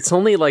sure. It's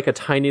only like a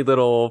tiny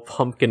little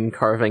pumpkin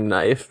carving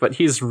knife, but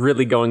he's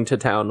really going to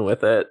town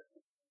with it.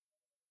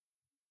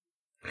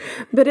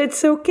 But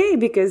it's okay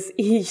because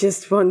he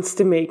just wants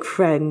to make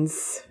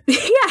friends.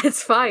 Yeah,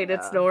 it's fine. Yeah.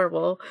 It's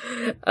normal.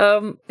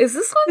 Is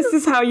this one? This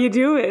is how you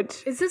do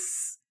it. Is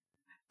this?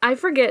 I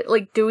forget.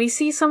 Like, do we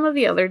see some of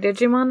the other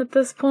Digimon at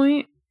this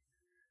point?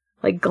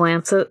 Like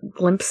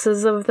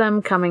glimpses of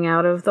them coming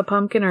out of the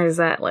pumpkin, or is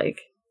that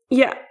like?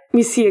 Yeah,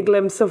 we see a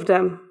glimpse of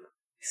them.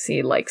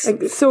 See, like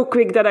so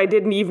quick that I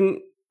didn't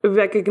even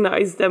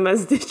recognize them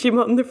as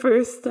Digimon the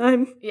first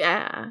time.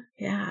 Yeah.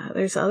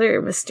 There's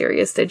other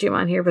mysterious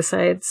Digimon here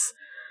besides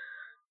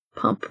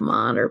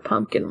Pumpmon or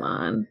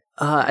Pumpkinmon.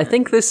 I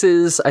think this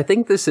is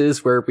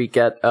where we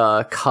get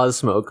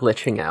Cosmo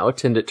glitching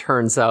out, and it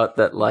turns out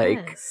that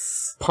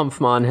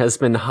Pumpmon has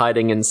been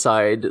hiding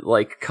inside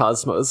like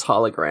Cosmo's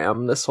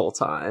hologram this whole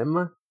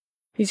time.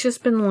 He's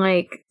just been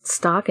like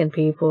stalking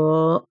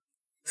people,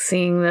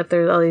 seeing that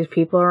there's all these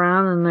people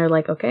around, and they're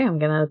like, okay, I'm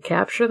gonna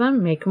capture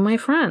them, make them my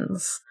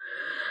friends.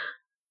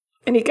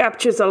 And he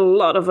captures a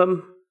lot of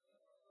them.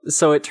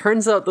 So it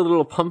turns out the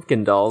little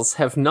pumpkin dolls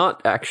have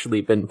not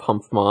actually been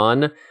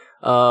Pumpmon,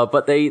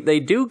 but they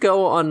do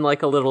go on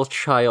like a little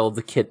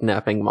child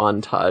kidnapping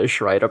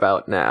montage right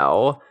about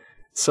now.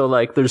 So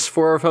like there's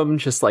 4 of them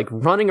just like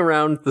running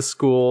around the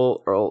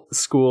school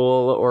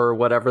or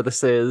whatever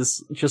this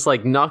is, just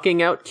like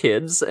knocking out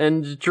kids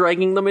and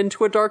dragging them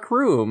into a dark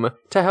room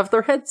to have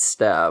their heads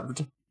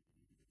stabbed.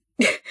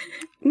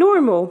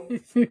 Normal.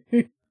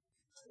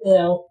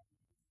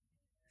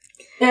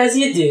 As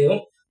you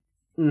do.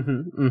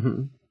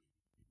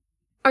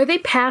 Are they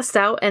passed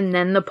out and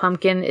then the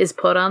pumpkin is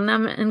put on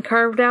them and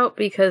carved out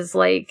because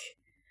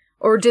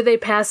or do they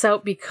pass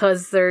out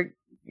because they're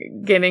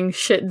getting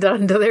shit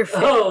done to their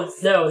face? Oh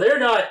no, they're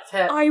not.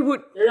 They're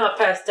not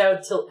passed out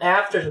until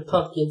after the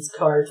pumpkin's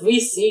carved.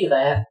 We see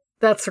that.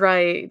 That's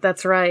right.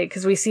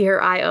 Because we see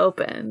her eye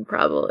open.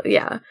 Probably,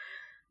 yeah.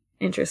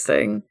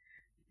 Interesting.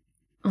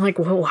 I'm like,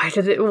 well,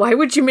 why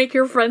would you make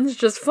your friends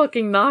just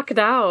fucking knocked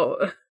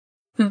out?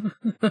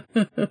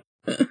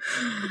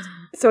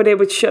 So they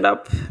would shut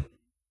up.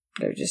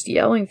 They're just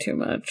yelling too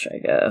much, I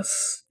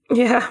guess.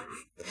 Yeah.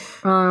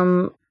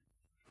 I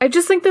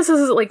just think this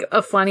is like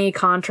a funny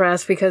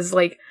contrast because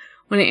like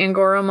when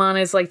Angoromon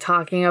is like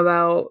talking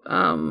about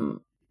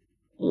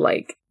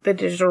like the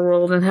digital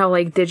world and how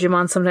like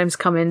Digimon sometimes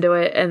come into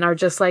it and are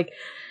just like,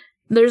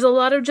 there's a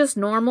lot of just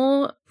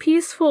normal,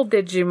 peaceful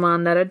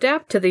Digimon that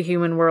adapt to the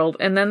human world,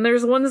 and then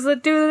there's ones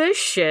that do this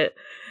shit.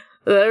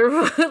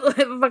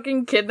 That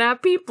fucking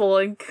kidnap people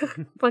and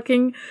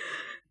fucking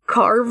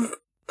carve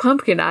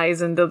pumpkin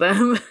eyes into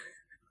them.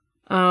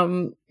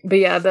 But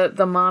yeah,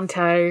 the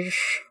montage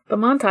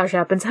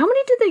happens. How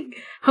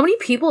many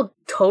people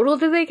total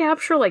did they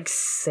capture? Like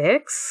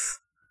 6?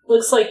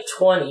 Looks like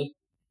 20.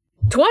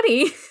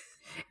 20?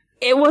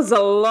 It was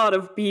a lot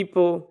of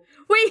people.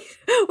 Wait,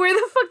 where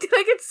the fuck did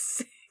I get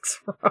 6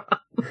 from?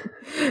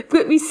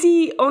 But we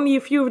see only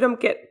a few of them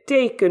get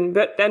taken,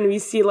 but then we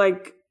see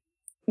like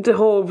the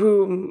whole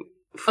room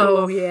full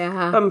of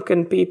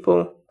pumpkin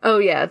people. Oh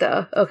yeah,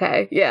 duh.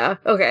 Okay, yeah,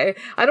 okay.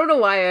 I don't know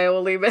why I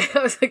only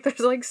I was like,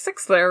 there's like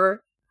 6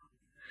 there.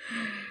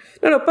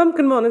 No,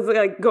 Pumpkinmon is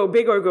like, go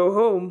big or go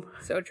home.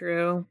 So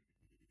true.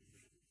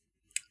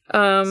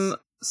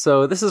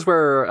 So this is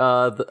where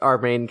our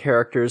main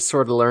characters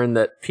sort of learn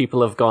that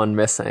people have gone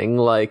missing.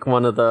 Like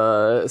one of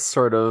the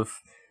sort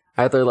of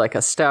either like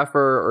a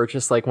staffer or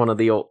just like one of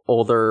the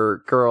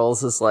older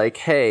girls is like,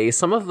 hey,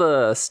 some of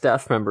the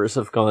staff members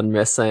have gone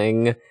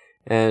missing.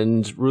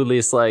 And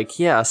Ruli's like,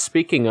 yeah,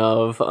 speaking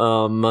of,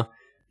 I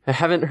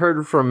haven't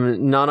heard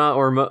from Nana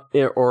or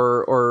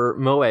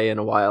Moe in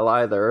a while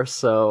either.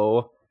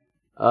 So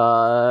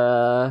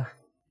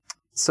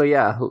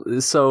yeah,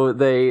 so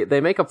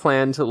they make a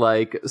plan to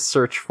like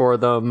search for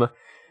them.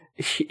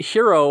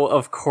 Hiro,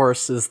 of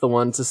course, is the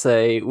one to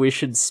say we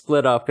should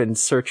split up and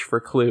search for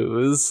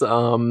clues.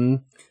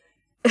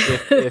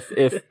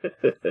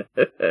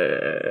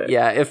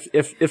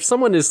 If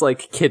someone is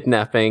like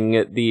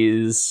kidnapping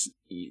these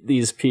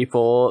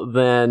people,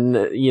 then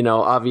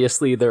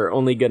obviously they're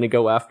only gonna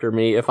go after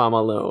me if I'm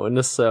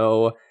alone.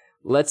 So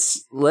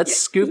let's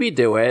Scooby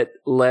do it.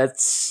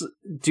 Let's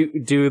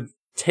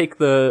take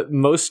the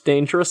most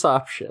dangerous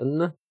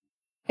option.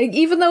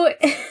 Even though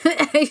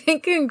I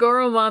think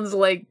Angoromon's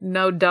like,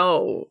 no,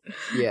 don't.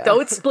 Yeah.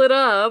 Don't split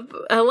up.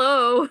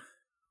 Hello.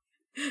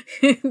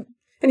 And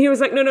he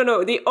was like,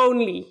 no. The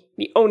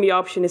only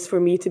option is for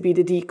me to be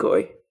the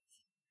decoy.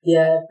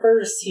 Yeah, at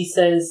first he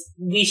says,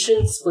 we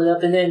shouldn't split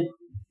up, and then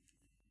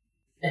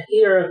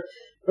Hiro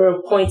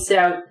points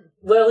out,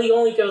 well, he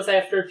only goes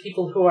after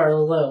people who are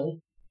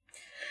alone.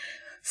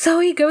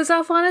 So he goes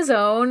off on his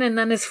own, and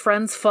then his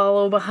friends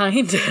follow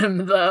behind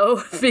him,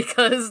 though,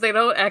 because they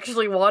don't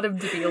actually want him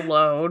to be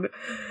alone.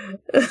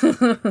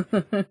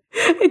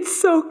 It's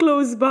so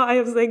close by.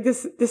 I was like,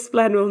 this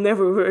plan will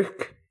never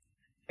work.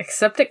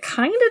 Except it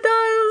kind of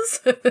does.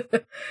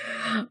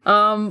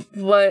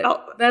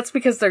 But that's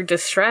because they're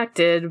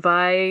distracted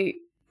by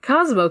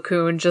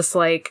Cosmo-kun just,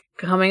 like,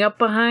 coming up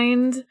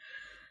behind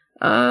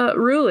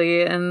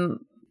Ruli,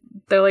 and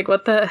they're like,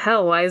 what the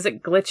hell? Why is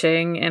it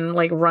glitching and,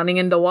 like, running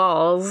into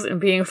walls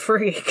and being a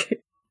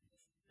freak?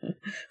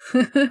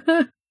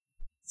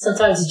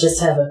 Sometimes you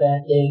just have a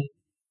bad day.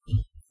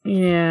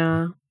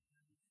 Yeah.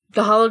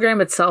 The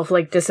hologram itself,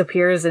 like,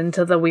 disappears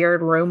into the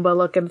weird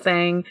Roomba-looking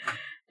thing,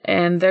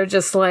 and they're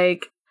just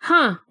like,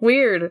 huh,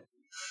 weird.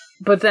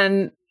 But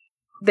then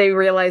they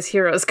realize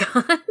Hiro's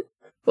gone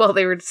while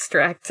they were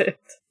distracted.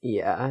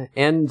 Yeah,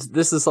 and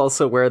this is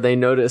also where they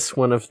notice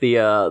one of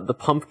the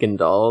pumpkin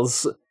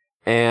dolls,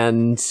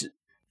 and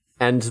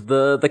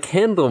the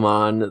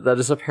Candlemon that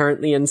is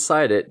apparently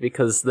inside it,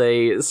 because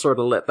they sort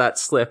of let that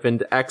slip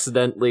and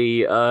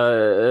accidentally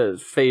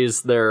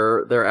phase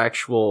their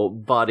actual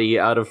body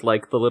out of,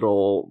 like, the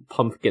little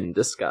pumpkin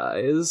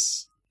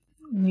disguise.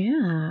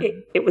 Yeah.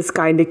 It was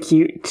kind of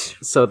cute.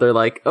 So they're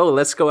like, oh,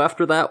 let's go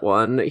after that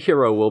one.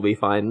 Hiro will be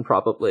fine,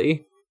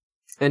 probably.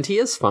 And he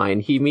is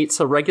fine. He meets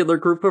a regular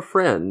group of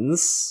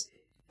friends.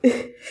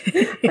 I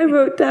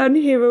wrote down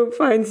Hiro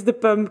finds the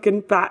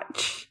pumpkin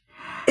patch.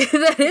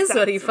 That is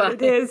what he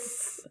finds. It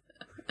is.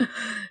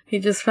 He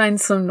just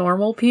finds some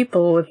normal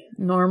people with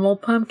normal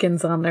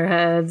pumpkins on their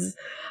heads.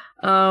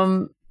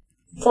 For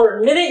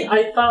a minute,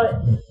 I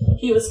thought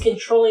he was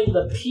controlling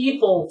the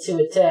people to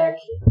attack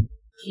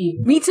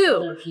Me too.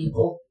 other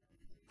people.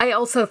 I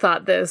also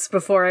thought this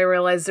before I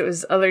realized it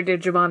was other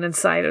Digimon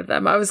inside of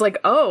them. I was like,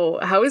 oh,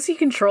 how is he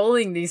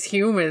controlling these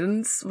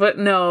humans? But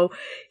no,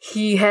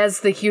 he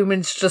has the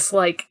humans just,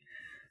 like,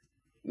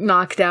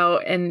 knocked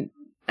out and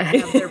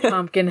have their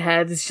pumpkin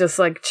heads just,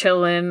 like,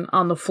 chilling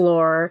on the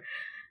floor.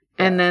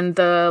 And then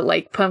the,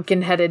 like,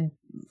 pumpkin-headed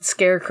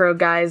scarecrow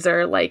guys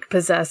are, like,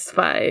 possessed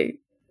by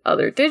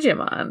other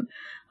Digimon.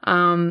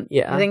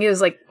 Yeah. I think it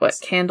was, like, what,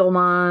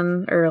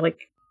 Candlemon, or,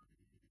 like,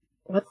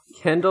 what?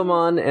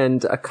 Candlemon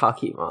and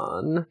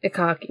Akakimon.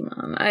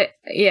 Akakimon.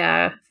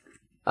 Yeah.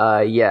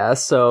 Yeah,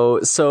 so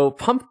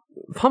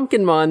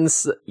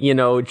Pumpkinmon's,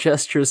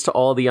 gestures to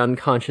all the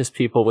unconscious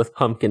people with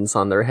pumpkins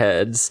on their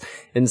heads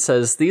and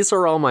says, these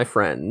are all my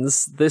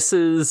friends.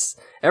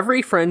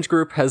 Every friend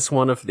group has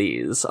one of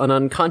these. An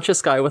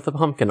unconscious guy with a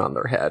pumpkin on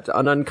their head.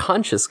 An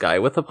unconscious guy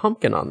with a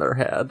pumpkin on their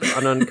head.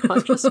 An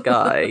unconscious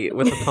guy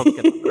with a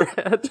pumpkin on their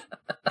head.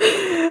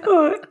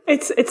 Oh,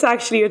 it's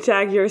actually a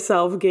tag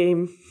yourself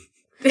game.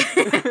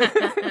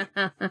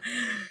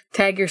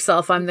 Tag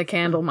yourself, I'm the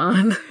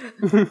Candlemon.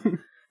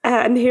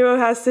 And Hiro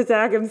has to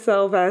tag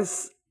himself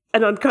as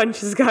an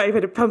unconscious guy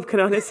with a pumpkin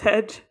on his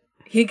head.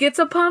 He gets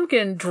a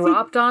pumpkin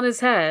dropped on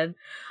his head.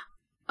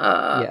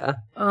 Yeah.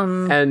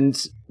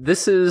 And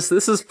this is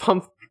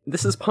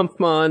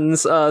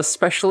Pumpmon's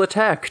special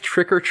attack,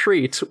 Trick or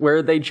Treat,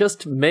 where they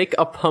just make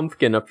a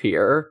pumpkin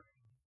appear.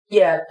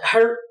 Yeah,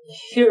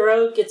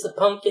 Hiro gets a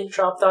pumpkin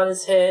dropped on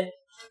his head.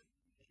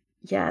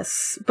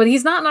 Yes, but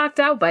he's not knocked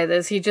out by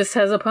this. He just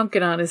has a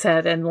pumpkin on his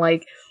head, and,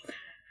 like,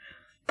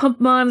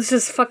 Pumpmon's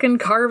just fucking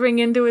carving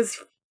into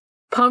his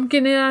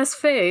pumpkin-ass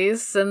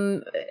face,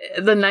 and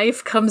the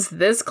knife comes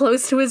this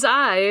close to his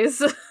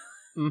eyes.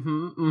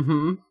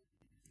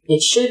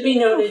 It should be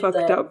noted fucked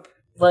that, up.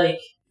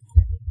 like,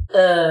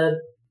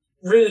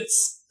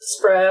 roots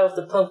sprout out of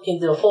the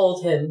pumpkin to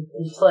hold him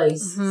in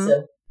place,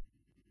 so...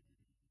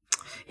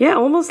 Yeah,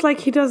 almost like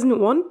he doesn't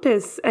want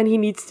this and he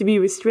needs to be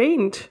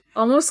restrained.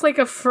 Almost like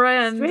a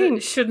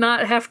friend should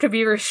not have to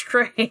be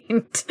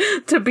restrained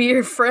to be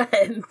your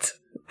friend.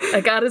 I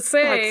gotta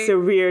say. That's a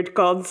weird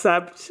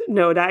concept.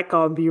 No, that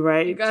can't be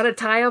right. You gotta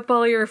tie up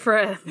all your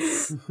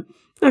friends.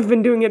 I've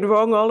been doing it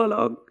wrong all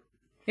along.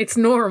 It's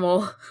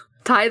normal.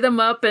 Tie them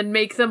up and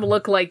make them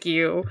look like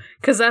you.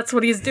 Because that's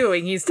what he's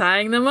doing. He's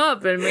tying them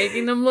up and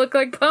making them look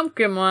like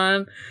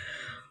Pumpkinmon.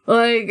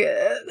 Like...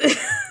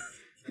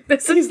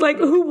 He's like,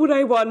 who would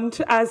I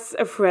want as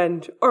a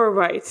friend? All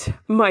right,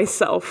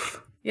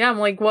 myself. Yeah, I'm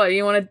like, what?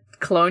 You want to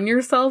clone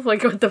yourself?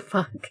 Like, what the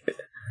fuck?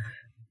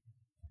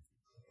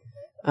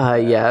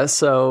 Yeah,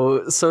 so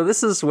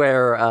this is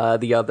where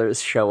the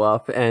others show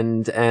up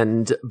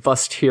and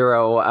bust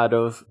Hiro out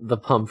of the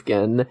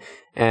pumpkin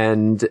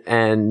and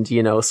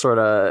sort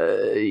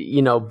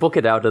of book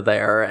it out of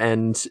there,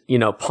 and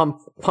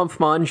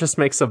Pumpmon just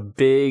makes a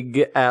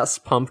big ass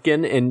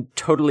pumpkin and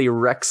totally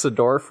wrecks a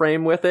door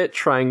frame with it,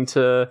 trying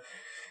to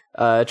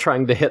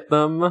hit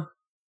them.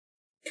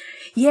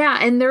 Yeah,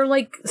 and they're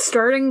like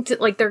starting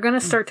to they're gonna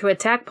start to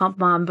attack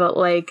Pumpmon, but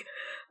like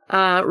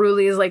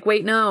Ruli is like,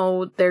 wait,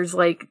 no, there's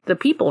the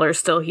people are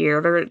still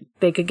here.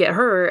 They could get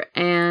hurt,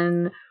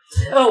 and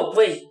oh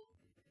wait,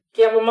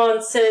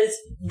 Gamamon says,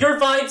 "Your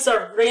vibes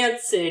are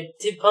rancid"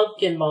 to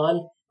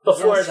Pumpkinmon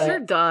before Yes, that. sure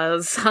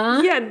does,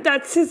 huh? Yeah,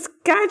 that's his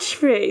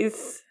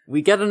catchphrase.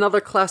 We get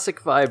another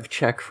classic vibe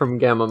check from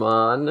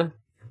Gamamon.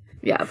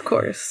 Yeah, of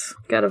course.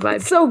 Got a vibe.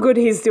 It's so good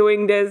he's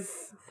doing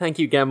this. Thank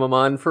you,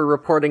 Gamamon, for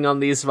reporting on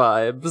these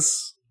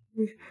vibes.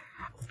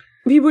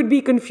 We would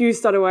be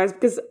confused otherwise,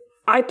 because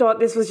I thought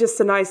this was just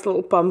a nice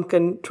little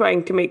pumpkin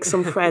trying to make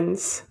some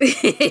friends.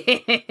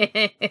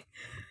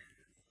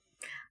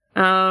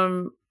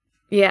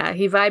 Yeah,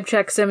 he vibe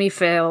checks him, he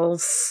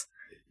fails.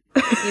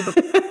 He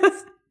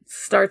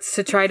starts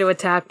to try to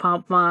attack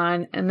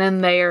Pumpmon, and then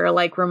they are,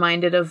 like,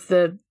 reminded of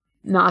the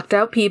knocked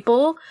out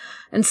people.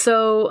 And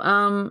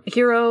so,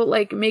 Hero,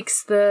 like,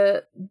 makes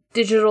the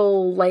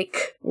digital,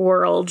 like,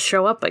 world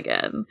show up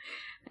again.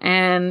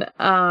 And,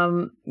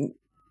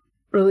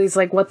 Ruli's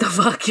like, what the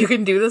fuck? You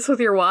can do this with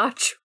your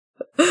watch?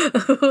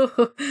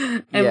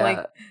 And,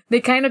 like, they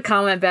kind of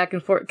comment back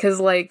and forth, because,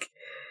 like,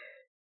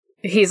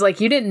 he's like,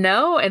 you didn't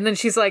know? And then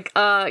she's like,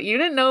 you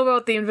didn't know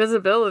about the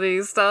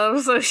invisibility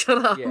stuff, so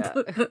shut up. Yeah.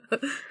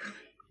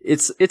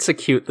 It's a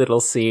cute little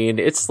scene.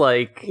 It's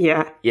like,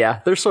 Yeah.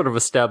 they're sort of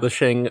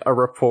establishing a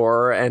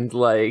rapport and,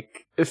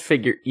 like,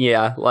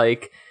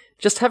 like,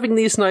 just having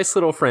these nice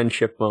little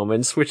friendship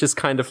moments, which is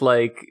kind of,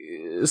 like,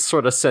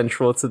 sort of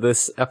central to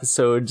this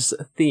episode's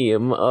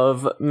theme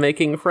of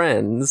making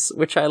friends,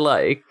 which I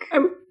like.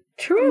 I'm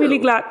True. really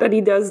glad that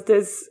he does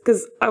this,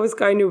 because I was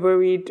kind of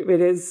worried with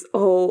his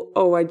whole,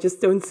 I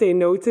just don't say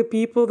no to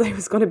people, that he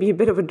was going to be a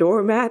bit of a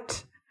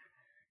doormat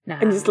Nah.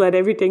 and just let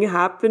everything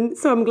happen.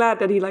 So I'm glad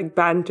that he, like,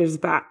 banters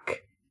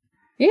back.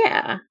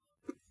 Yeah.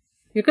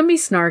 You can be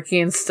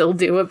snarky and still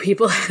do what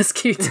people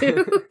ask you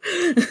to.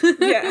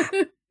 Yeah.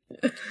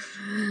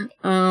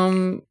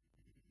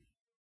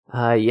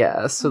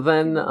 So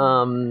then,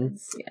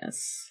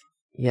 Yes.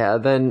 yeah,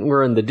 then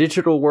we're in the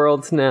digital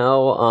world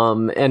now,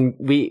 and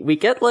we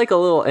get, like, a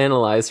little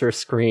analyzer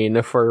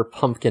screen for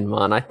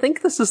Pumpkinmon. I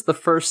think this is the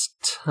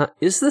first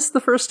is this the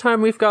first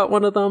time we've got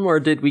one of them, or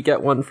did we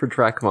get one for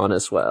Dracmon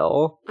as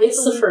well?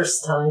 It's the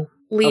first time.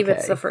 It's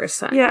Okay. the first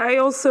time. Yeah, I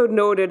also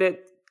noted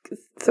it,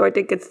 so I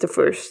think it's the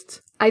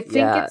first. I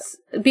think it's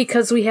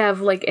because we have,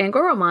 like,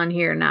 Angoromon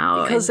here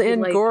now. Because and he,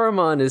 like-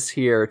 Angoromon is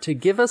here to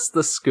give us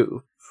the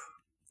scoop.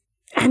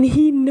 And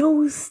he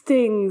knows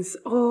things.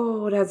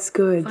 Oh, that's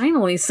good.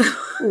 Finally,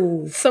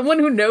 Ooh. someone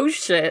who knows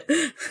shit.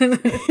 And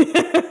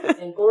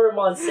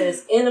Goromon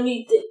says,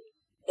 enemy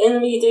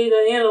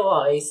data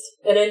analyzed.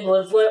 And then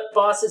the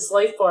boss's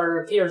life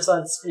bar appears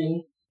on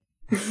screen.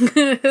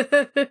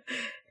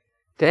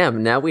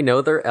 Damn, now we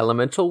know their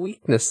elemental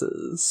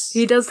weaknesses.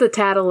 He does the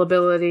tattle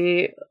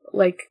ability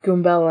like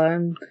Goombella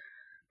and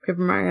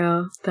Paper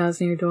Mario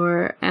Thousand Year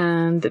Door,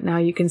 and now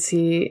you can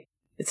see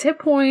its hit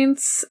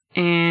points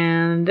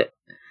and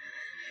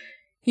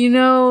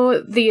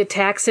the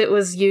attacks it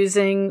was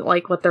using,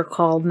 like what they're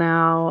called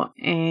now,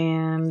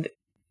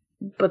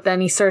 but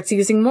then he starts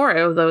using more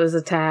of those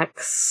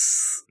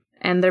attacks,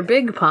 and they're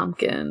Big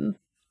Pumpkin.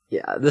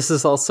 Yeah, this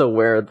is also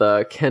where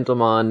the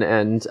Candlemon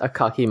and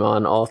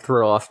Akakimon all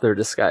throw off their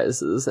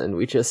disguises, and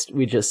we just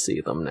see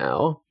them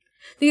now.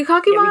 The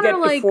Akakimon Yeah, we get are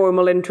the like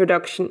formal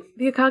introduction.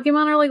 the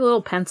Akakimon are like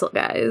little pencil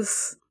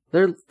guys.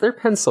 They're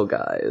pencil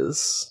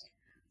guys.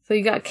 So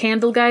you got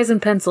candle guys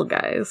and pencil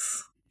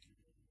guys.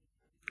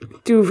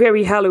 Do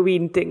very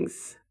Halloween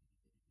things.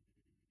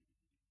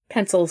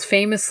 Pencils,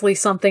 famously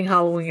something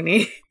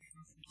Halloweeny.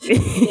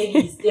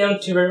 Peggy's down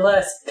to her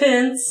last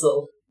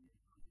pencil.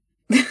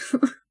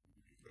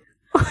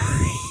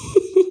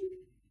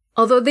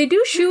 Although they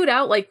do shoot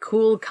out like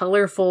cool,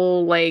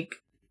 colorful, like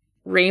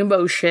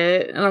rainbow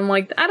shit, and I'm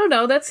like, I don't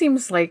know, that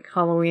seems like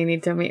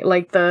Halloweeny to me,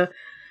 like the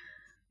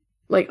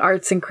like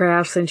arts and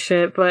crafts and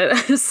shit. But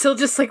I'm still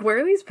just like, where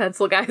do these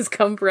pencil guys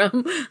come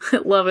from? I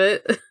love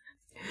it.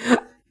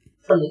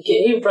 From the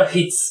gay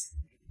rights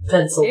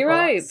pencil Gay box.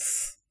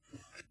 rights.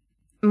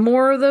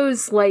 More of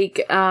those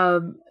like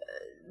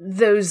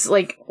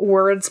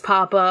words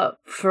pop up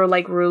for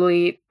like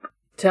Ruli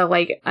to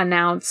like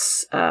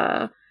announce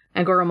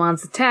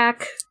Angoromon's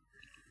attack.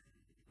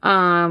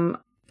 And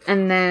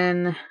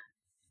then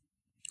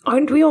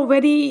Aren't we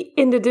already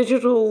in the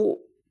digital,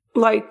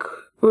 like,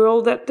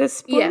 world at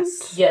this point?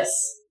 yes. Yes.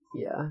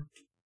 Yeah.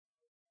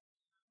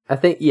 I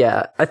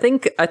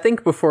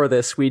think before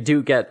this we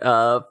do get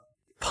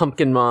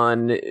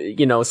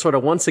Pumpkinmon, sort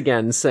of once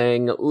again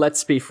saying,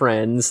 "Let's be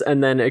friends,"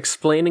 and then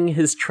explaining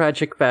his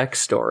tragic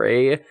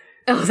backstory.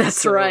 Oh,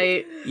 that's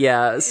right.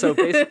 Yeah, so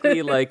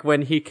basically, like,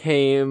 when he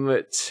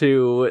came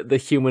to the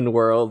human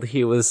world,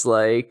 he was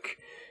like,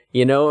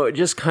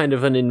 just kind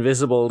of an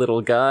invisible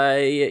little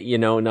guy,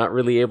 not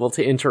really able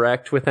to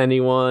interact with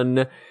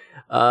anyone,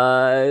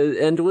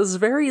 and was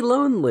very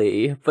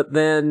lonely. But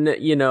then,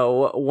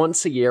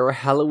 once a year,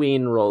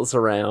 Halloween rolls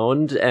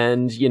around,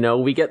 and,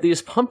 we get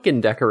these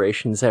pumpkin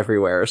decorations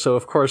everywhere. So,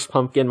 of course,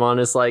 Pumpkinmon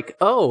is like,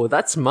 oh,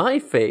 that's my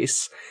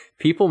face.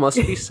 People must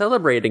be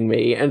celebrating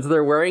me, and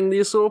they're wearing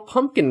these little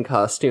pumpkin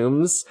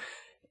costumes,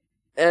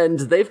 and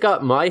they've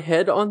got my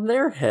head on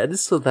their head,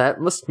 so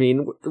that must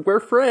mean we're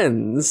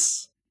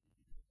friends.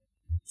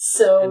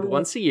 So And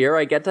once a year,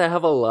 I get to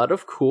have a lot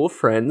of cool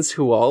friends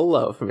who all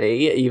love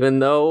me, even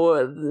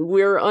though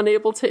we're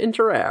unable to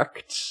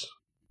interact.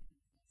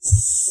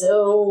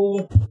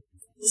 So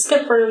this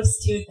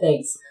confirms two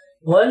things.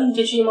 One,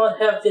 Digimon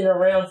have been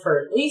around for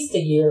at least a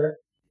year.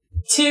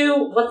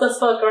 Two, what the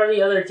fuck are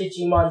the other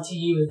Digimon to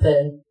you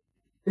then?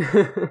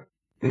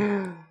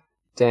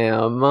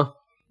 Damn.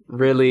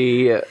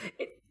 Really?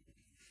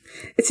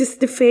 It's just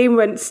the fame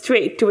went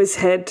straight to his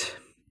head.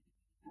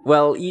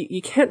 Well,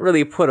 you can't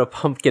really put a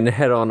pumpkin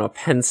head on a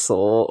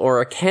pencil or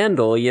a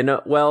candle, you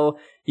know? Well,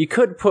 you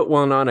could put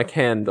one on a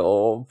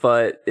candle,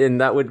 and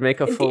that would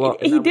make a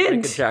did.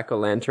 Make a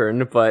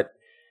jack-o'-lantern, but...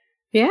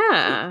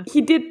 Yeah.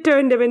 He did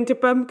turn them into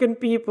pumpkin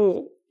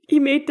people. He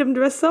made them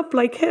dress up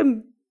like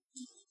him.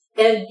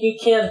 And you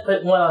can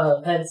put one on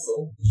a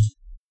pencil.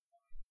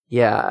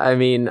 Yeah, I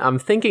mean, I'm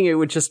thinking it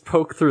would just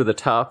poke through the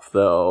top,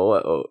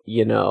 though,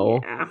 you know?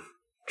 Yeah,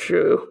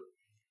 true.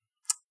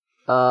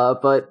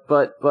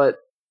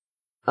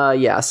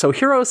 Yeah, so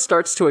Hiro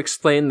starts to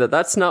explain that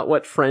that's not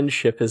what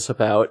friendship is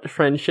about.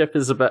 Friendship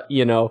is about,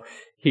 you know,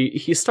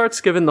 he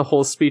starts giving the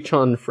whole speech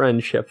on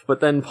friendship,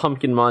 but then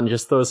Pumpkinmon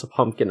just throws a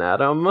pumpkin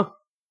at him.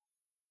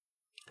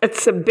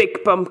 It's a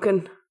big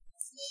pumpkin.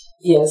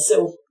 Yeah,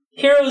 so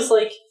Hiro's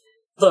like,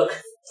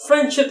 look,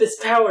 friendship is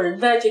power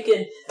and magic,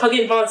 and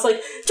Pumpkinmon's like,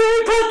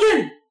 Giant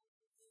Pumpkin!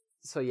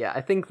 So yeah, I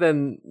think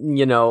then,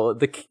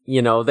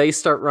 they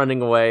start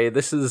running away.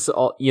 This is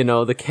all,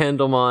 the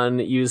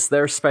Candlemon use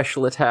their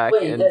special attack,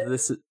 At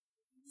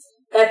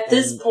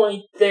this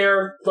point,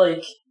 they're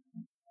like,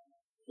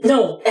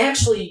 no,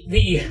 actually,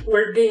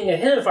 we're getting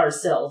ahead of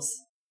ourselves.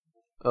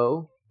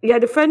 Oh? Yeah,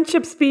 the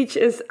friendship speech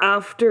is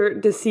after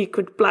the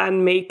secret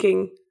plan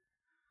making.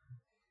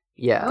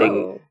 Yeah.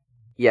 Thing.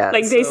 Yeah.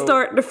 They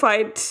start the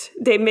fight,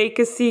 they make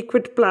a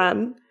secret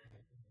plan.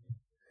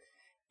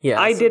 Yeah,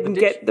 I didn't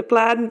get the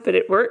plan, but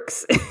it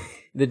works.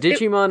 The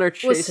Digimon are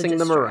chasing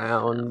them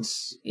around.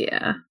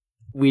 Yeah.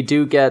 We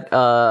do get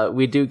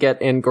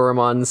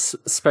Angoramon's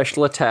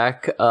special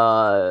attack,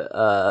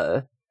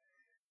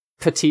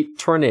 Petite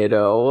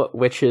Tornado,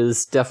 which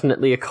is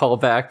definitely a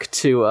callback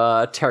to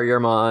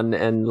Terriermon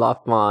and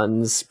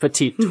Lopmon's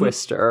Petite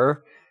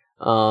Twister.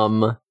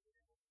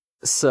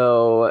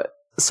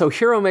 So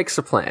Hiro makes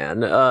a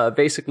plan.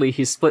 Basically,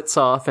 he splits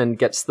off and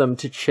gets them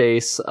to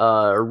chase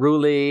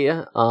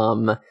Ruli.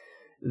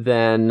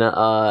 Then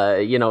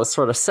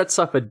sort of sets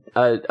up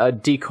a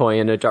decoy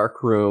in a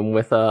dark room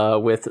with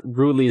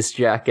Ruli's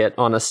jacket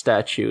on a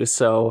statue.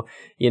 So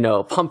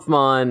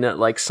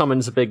Pumpmon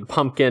summons a big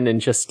pumpkin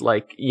and just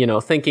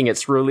thinking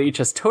it's Ruli,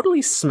 just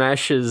totally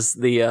smashes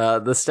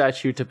the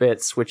statue to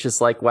bits, which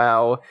is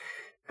wow.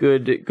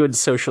 Good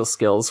social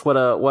skills.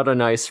 What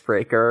an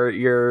icebreaker.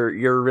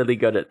 You're really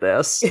good at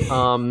this.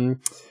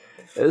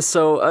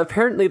 So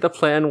apparently the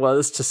plan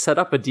was to set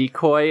up a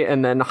decoy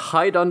and then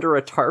hide under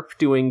a tarp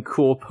doing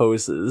cool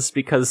poses,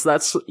 because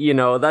that's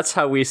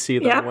how we see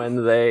them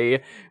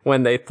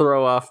when they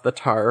throw off the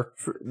tarp.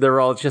 They're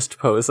all just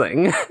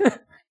posing.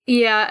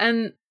 Yeah,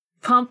 and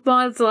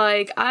Pumpmon's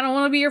like, I don't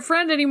want to be your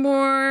friend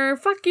anymore.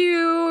 Fuck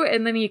you.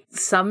 And then he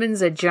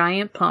summons a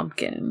giant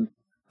pumpkin.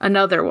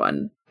 Another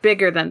one.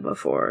 Bigger than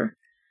before.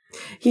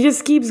 He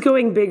just keeps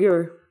going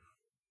bigger.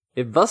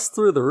 It busts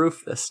through the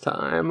roof this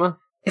time.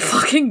 It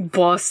fucking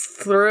busts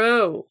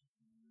through.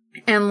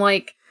 And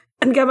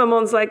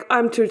Gamamon's like,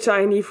 I'm too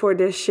tiny for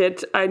this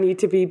shit. I need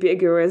to be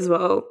bigger as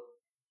well.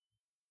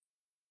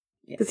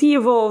 Because he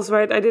evolves,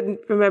 right? I didn't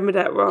remember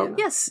that wrong.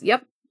 Yes.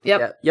 Yep.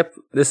 Yeah, yep.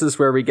 This is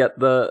where we get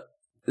the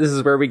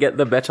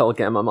Betel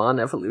Gamamon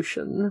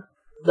evolution.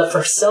 The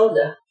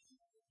persona.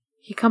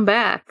 He come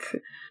back.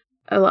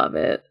 I love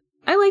it.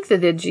 I like the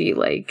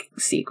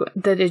sequence,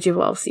 the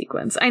Digivolve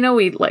sequence. I know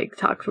we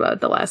talked about it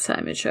the last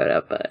time it showed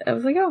up, but I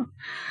was like, oh.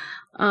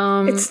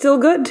 It's still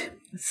good.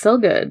 It's still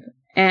good.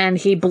 And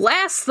he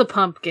blasts the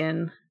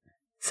pumpkin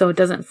so it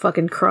doesn't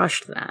fucking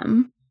crush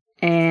them.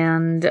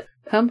 And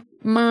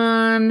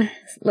Pumpmon,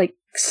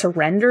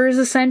 surrenders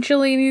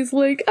essentially, and he's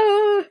like,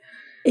 ah.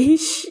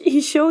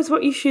 He shows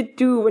what you should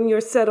do when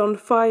you're set on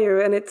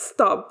fire, and it's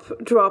stop,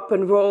 drop,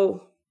 and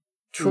roll.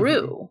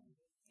 True. Mm-hmm.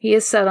 He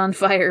is set on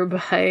fire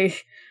by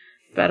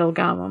Betel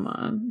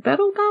Gamamon.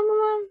 Betel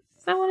Gamamon?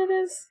 Is that what it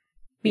is?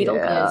 Beetle.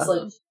 Yeah.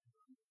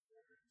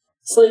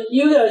 It's like,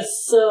 you guys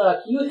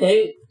suck. You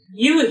hit.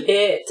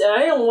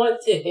 I don't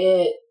want to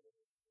hit.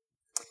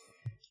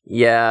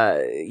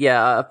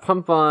 Yeah.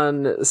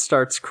 Pumpmon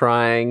starts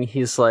crying.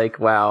 He's like,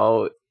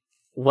 wow,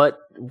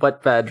 what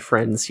bad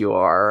friends you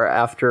are,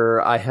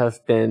 after I have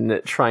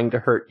been trying to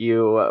hurt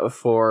you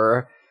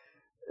for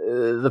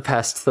the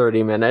past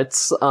 30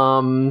 minutes.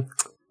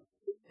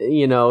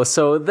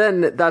 So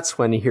then that's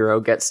when Hiro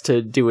gets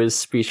to do his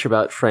speech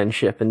about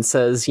friendship and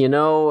says, you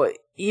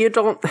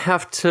don't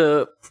have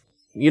to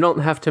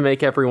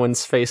make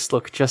everyone's face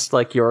look just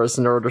like yours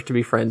in order to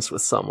be friends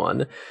with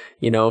someone.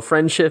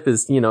 Friendship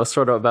is,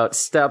 sort of about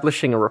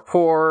establishing a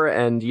rapport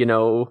and,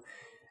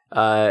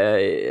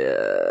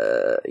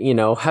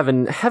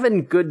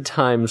 having good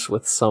times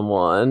with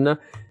someone.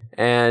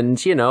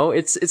 And, you know,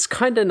 it's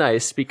kind of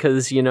nice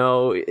because, you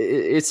know,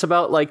 it's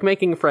about like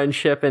making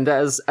friendship. And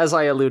as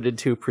I alluded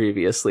to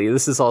previously,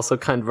 this is also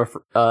kind of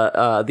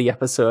the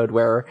episode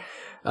where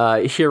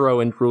Hiro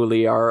and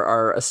Ruli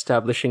are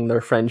establishing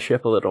their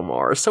friendship a little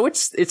more. So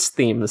it's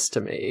themes to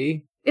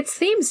me. It's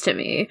themes to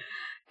me.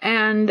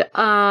 And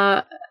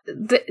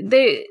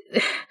they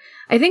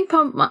I think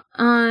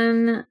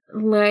Pumpmon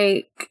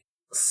like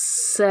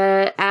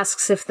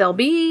asks if they'll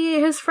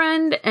be his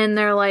friend, and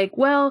they're like,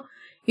 well,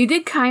 you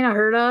did kind of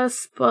hurt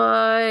us,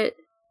 but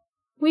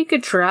we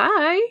could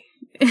try.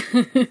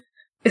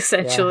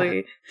 Essentially.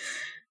 Yeah.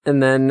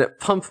 And then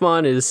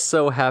Pumpmon is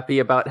so happy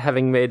about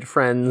having made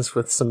friends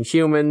with some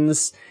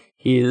humans.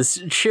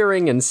 He's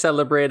cheering and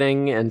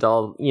celebrating, and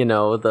all, you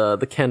know, the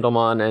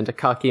Candlemon and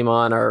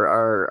Akakimon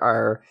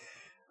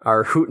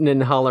are hootin'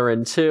 and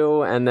hollerin'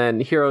 too. And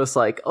then Hiro's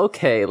like,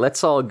 okay,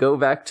 let's all go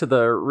back to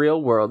the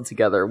real world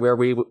together where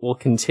we will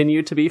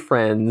continue to be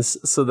friends.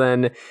 So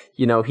then,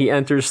 you know, he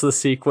enters the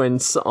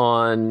sequence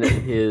on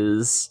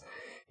his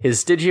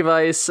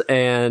Digivice,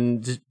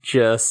 and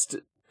just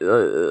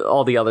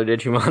all the other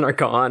Digimon are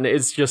gone.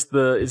 It's just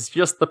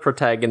the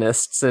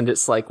protagonists, and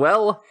it's like,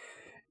 well,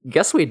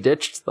 guess we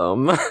ditched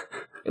them.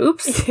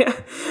 Oops. Yeah.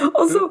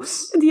 Also,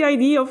 the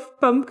idea of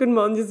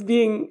Pumpkinmon just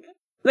being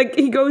like,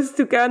 he goes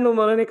to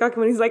Candlemon and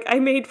Akakimon, he's like, I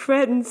made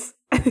friends.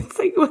 And it's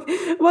like,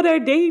 what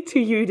are they to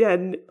you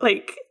then?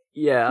 Like,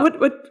 yeah.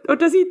 What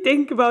does he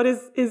think about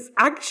his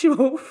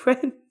actual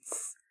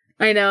friends?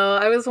 I know,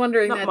 I was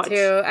wondering Not that much.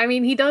 too. I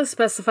mean, he does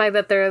specify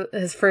that they're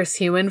his first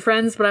human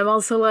friends, but I'm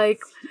also like,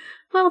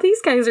 well,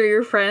 these guys are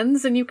your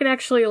friends, and you can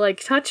actually,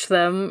 like, touch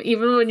them,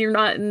 even when you're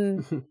not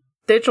in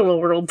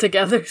digital world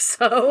together,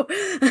 so...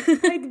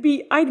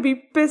 I'd be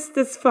pissed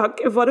as fuck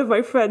if one of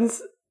my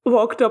friends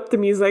walked up to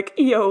me and was like,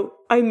 yo,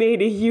 I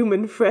made a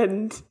human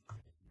friend.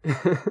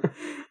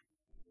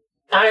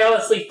 I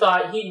honestly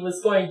thought he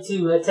was going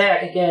to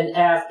attack again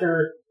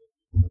after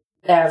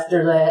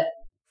that.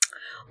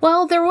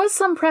 Well, there was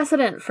some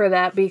precedent for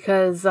that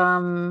because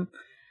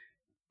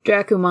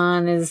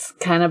Dracumon has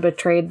kind of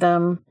betrayed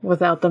them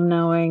without them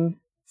knowing.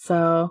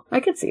 So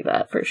I could see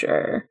that for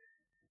sure.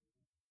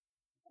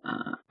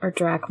 Or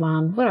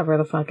Dracmon, whatever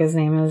the fuck his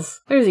name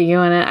is. There's a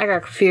U in it. I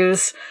got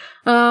confused.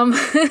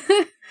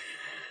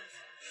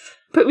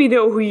 But we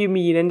know who you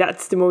mean, and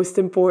that's the most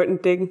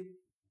important thing.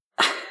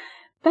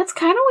 That's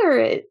kind of where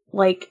it,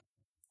 like,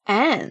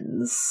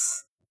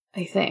 ends,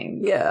 I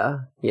think.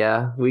 Yeah.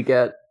 We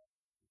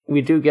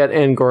do get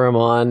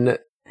Angoramon.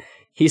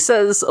 He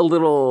says a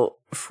little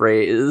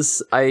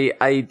phrase.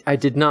 I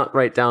did not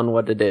write down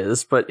what it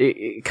is, but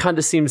it kind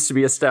of seems to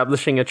be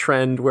establishing a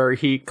trend where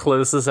he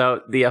closes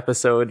out the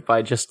episode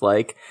by just,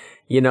 like,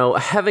 you know,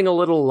 having a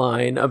little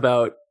line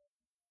about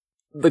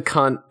the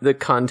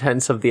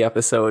contents of the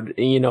episode,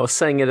 you know,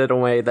 saying it in a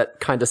way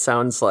that kind of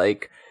sounds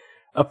like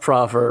a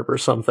proverb or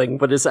something,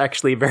 but is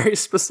actually very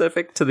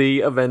specific to the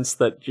events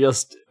that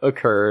just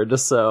occurred,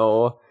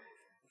 so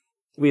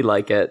we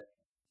like it.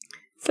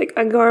 It's like,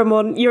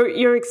 Angaramon,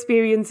 your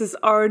experiences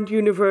aren't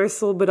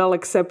universal, but I'll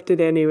accept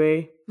it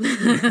anyway.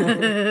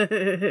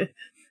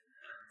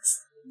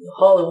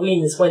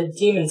 Halloween is when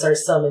demons are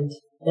summoned,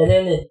 and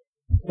then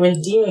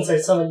when demons are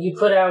summoned, you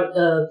put out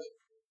a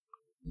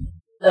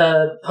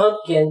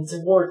pumpkin to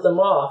ward them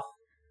off.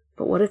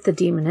 But what if the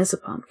demon is a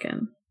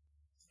pumpkin?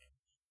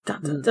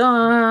 Dun dun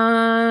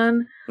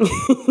dun!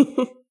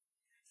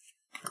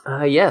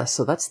 Yeah,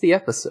 so that's the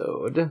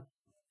episode.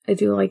 I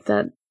do like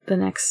that the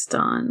next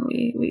dawn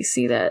we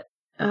see that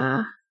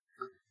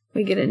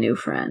we get a new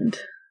friend.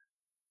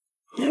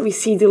 Yeah, we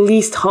see the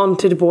least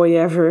haunted boy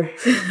ever.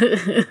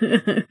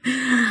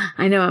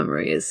 I know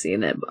Maria's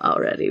seen it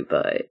already,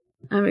 but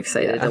I'm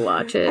excited to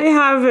watch it. I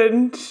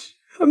haven't.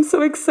 I'm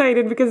so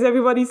excited because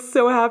everybody's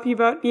so happy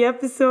about the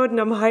episode, and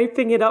I'm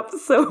hyping it up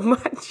so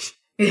much.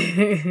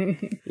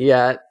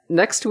 Yeah,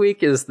 next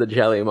week is the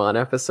Jellymon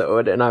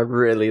episode, and I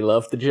really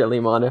love the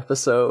Jellymon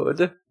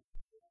episode.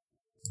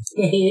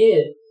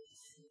 Yeah.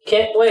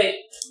 Can't wait.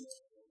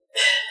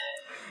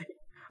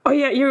 Oh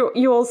yeah,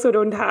 you also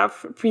don't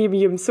have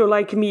premium, so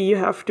like me, you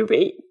have to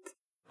wait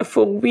a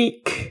full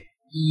week.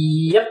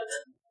 Yep.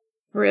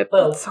 Rip.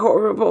 Well, It's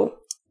horrible.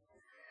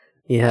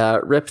 Yeah,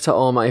 rip to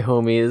all my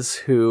homies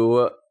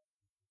who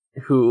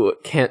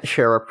can't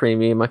share a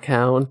premium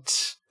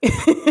account.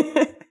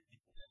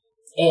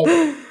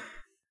 and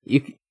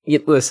You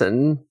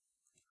listen,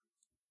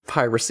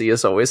 piracy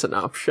is always an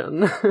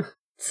option.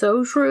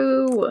 So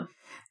true.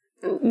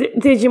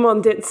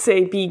 Digimon did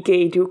say be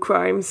gay, do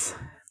crimes.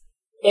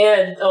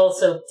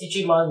 also,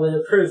 Digimon would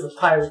approve of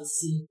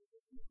piracy.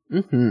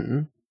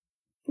 Mm-hmm.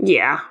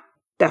 Yeah,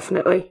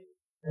 definitely.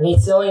 I mean,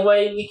 it's the only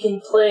way we can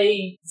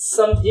play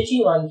some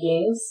Digimon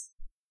games.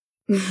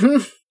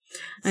 It's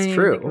didn't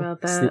true. think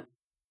about that.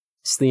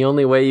 It's the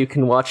only way you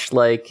can watch,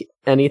 like,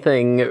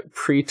 anything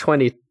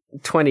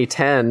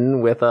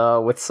pre-2010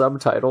 with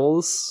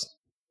subtitles.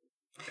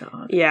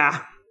 God.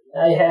 Yeah.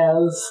 I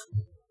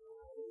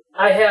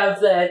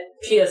have that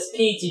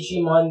PSP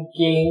Digimon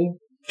game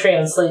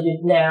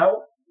translated now.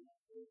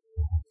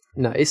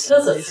 Nice.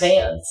 Because of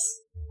fans.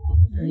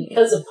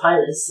 Because of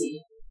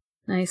piracy.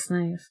 Nice.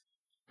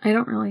 I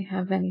don't really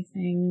have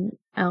anything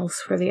else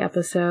for the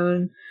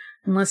episode.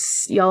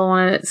 Unless y'all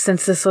want to,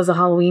 since this was a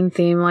Halloween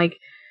theme, like,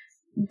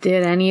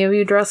 did any of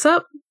you dress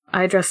up?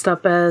 I dressed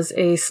up as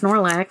a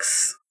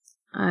Snorlax.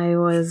 I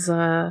was,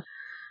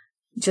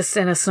 just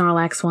in a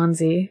Snorlax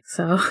onesie,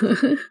 so...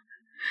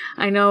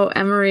 I know,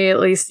 Emery, at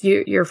least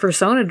your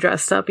persona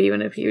dressed up,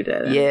 even if you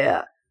didn't.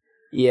 Yeah.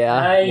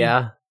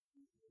 I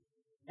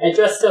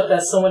dressed up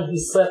as someone who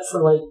slept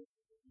for, like,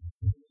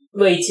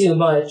 way too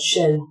much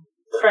and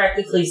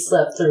practically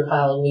slept through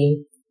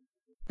Halloween.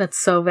 That's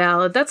so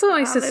valid. That's what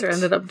my sister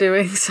ended up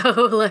doing, so,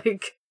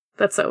 like,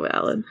 that's so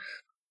valid.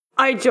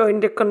 I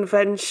joined a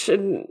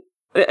convention,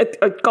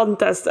 a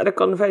contest at a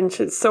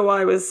convention, so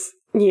I was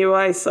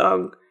New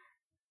Song,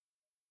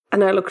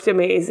 and I looked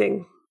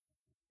amazing.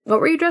 What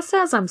were you dressed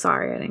as? I'm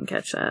sorry, I didn't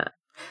catch that.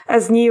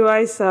 As New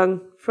Song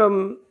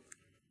from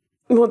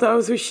Modao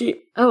Sushi.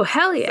 Oh,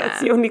 hell yeah.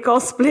 That's the only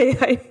cosplay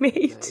I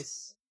made.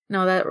 Nice.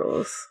 No, that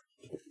rules.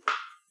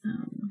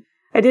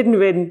 I didn't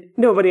win.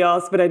 Nobody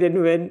asked, but I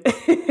didn't win.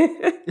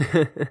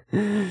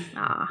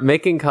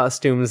 Making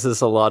costumes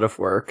is a lot of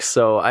work,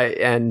 so I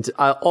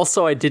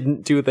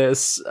didn't do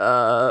this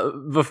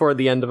before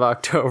the end of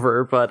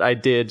October, but I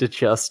did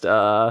just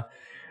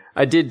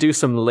I did do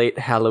some late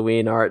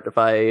Halloween art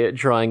by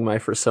drawing my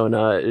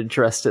persona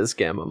dressed as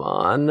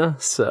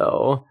Gamamon,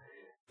 so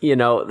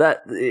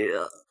that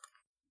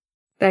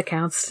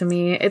counts to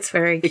me. It's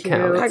very cute. It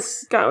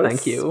counts. That counts.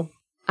 Thank you.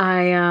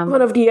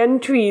 One of the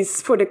entries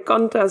for the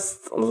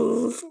contest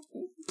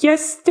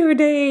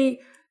yesterday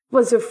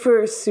was a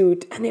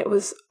fursuit, and it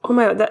was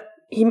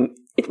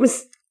it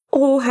was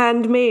all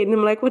handmade, and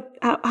I'm like, what?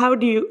 How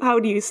do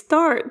you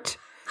start?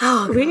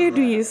 Where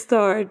do you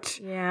start?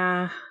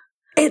 Yeah,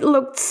 it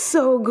looked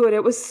so good.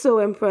 It was so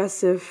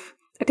impressive.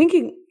 I think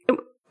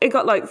it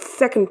got like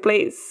second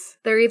place.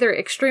 They're either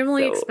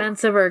extremely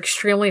expensive or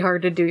extremely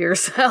hard to do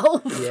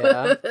yourself.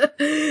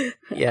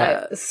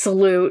 Yeah.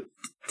 Salute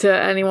to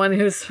anyone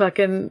who's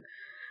fucking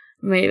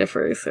made a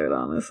fursuit,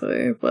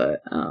 honestly.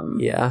 But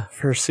yeah,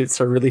 fursuits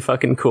are really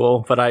fucking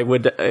cool. But I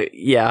would,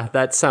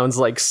 that sounds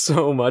like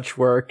so much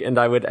work, and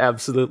I would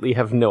absolutely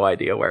have no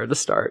idea where to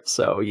start.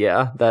 So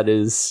yeah, that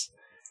is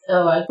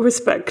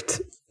respect.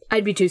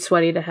 I'd be too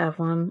sweaty to have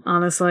one,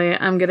 honestly.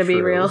 I'm gonna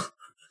be real.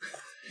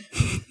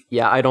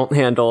 Yeah, I don't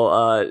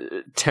handle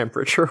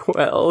temperature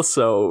well,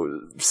 so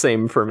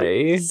same for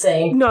me.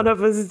 Same. None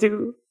of us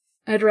do.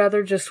 I'd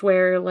rather just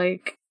wear,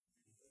 like,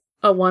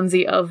 a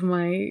onesie of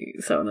my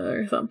Sona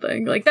or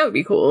something. Like, that would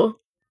be cool.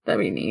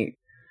 That'd be neat.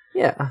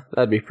 Yeah,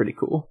 that'd be pretty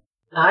cool.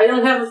 I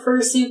don't have a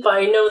fursuit, but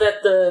I know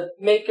that the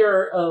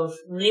maker of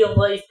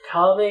real-life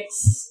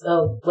comics,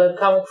 a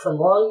webcomic from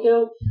long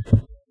ago,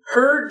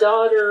 her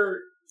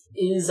daughter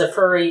is a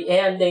furry,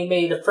 and they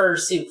made a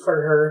fursuit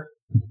for her.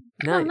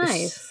 Nice. Oh,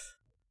 nice.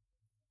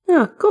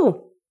 Yeah,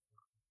 cool.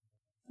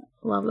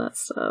 Love that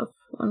stuff.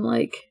 When,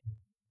 like,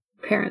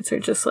 parents are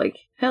just like,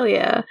 hell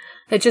yeah.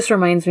 It just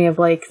reminds me of,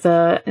 like,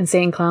 the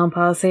Insane Clown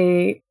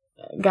Posse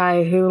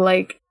guy who,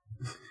 like,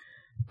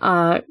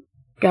 got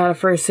a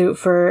fursuit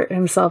for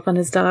himself and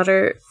his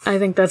daughter. I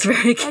think that's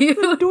very cute.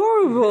 That's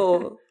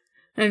adorable.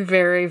 And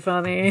very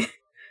funny.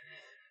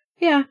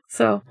 Yeah,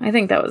 so I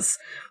think that was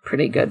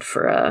pretty good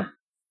for a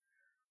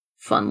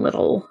fun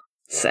little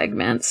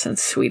segment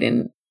since we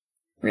didn't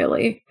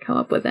really come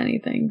up with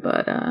anything.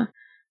 But,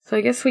 so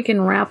I guess we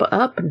can wrap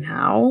up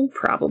now,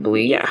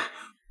 probably.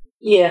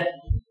 Yeah.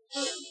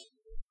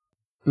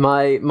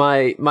 My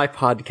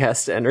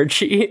podcast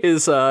energy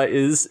is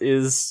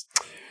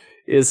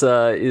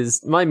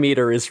my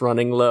meter is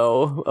running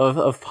low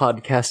of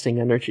podcasting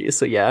energy.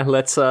 So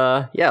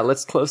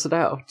let's close it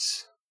out.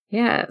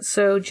 Yeah,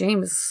 so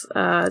James,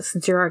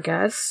 since you're our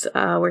guest,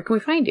 where can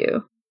we find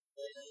you?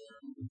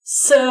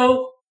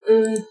 So,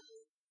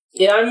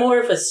 I'm more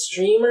of a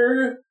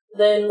streamer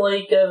than,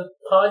 like, a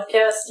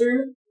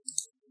podcaster.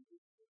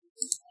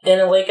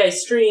 And, like, I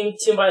stream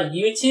to my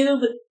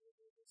YouTube.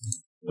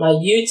 My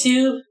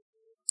YouTube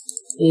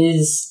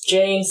is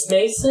James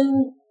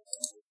Mason.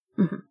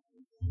 Mm-hmm.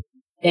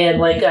 And,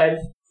 like, I'm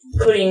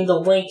putting the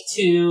link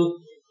to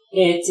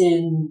it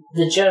in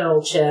the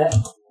general chat.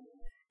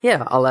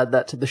 Yeah, I'll add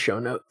that to the show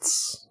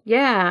notes.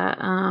 Yeah,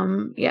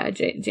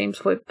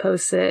 James would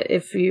post it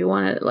if you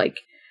want to, like,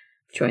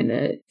 join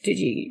the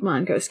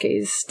Digimon Ghost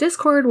Gaze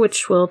Discord,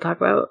 which we'll talk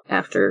about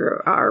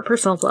after our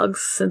personal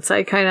plugs, since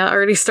I kind of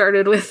already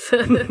started with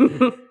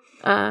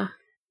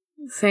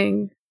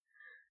saying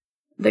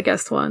the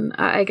guest one.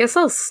 I guess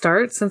I'll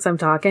start since I'm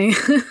talking.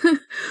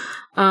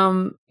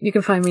 You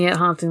can find me at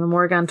Haunting the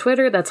Morgue on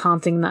Twitter. That's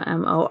Haunting the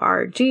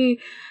MORG.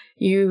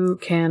 You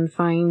can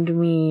find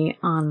me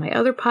on my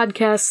other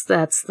podcast.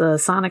 That's the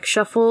Sonic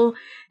Shuffle,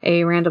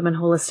 a random and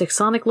holistic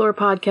Sonic lore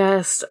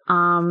podcast.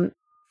 You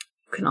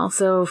can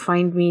also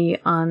find me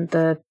on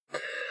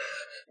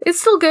it's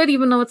still good,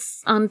 even though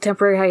it's on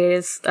temporary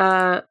hiatus,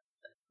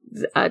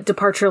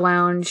 Departure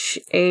Lounge,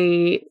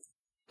 a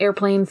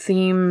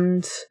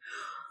airplane-themed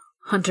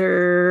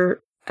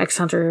Hunter X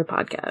Hunter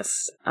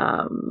podcast.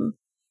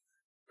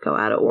 Go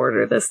out of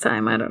order this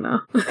time. I don't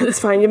know. It's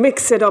fine. You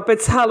mix it up.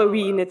 It's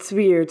Halloween. It's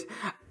weird.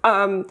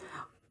 I'm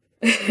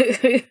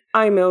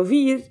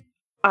Elvire.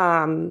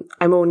 I'm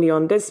only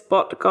on this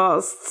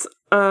podcast.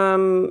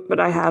 But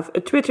I have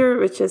a Twitter,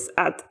 which is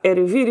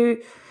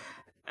 @Eriviru.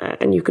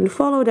 And you can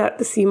follow that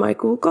to see my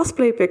cool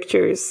cosplay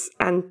pictures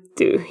and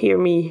to hear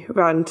me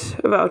rant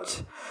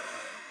about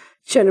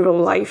general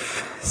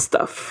life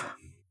stuff.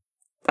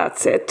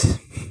 That's it.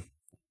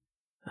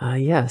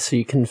 So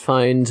you can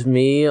find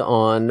me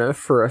on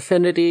For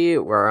Affinity,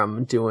 where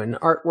I'm doing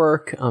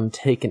artwork, I'm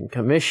taking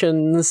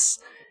commissions.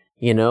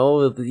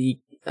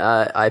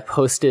 I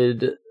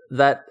posted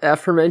that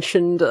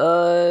aforementioned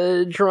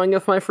drawing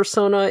of my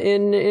persona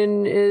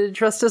in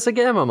dressed as a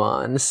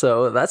Gammamon,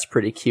 so that's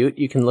pretty cute.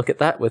 You can look at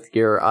that with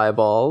your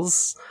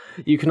eyeballs.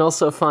 You can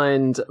also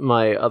find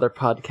my other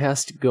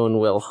podcast, Going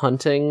Will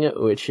Hunting,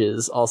 which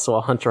is also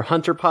a Hunter x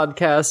Hunter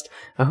podcast.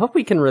 I hope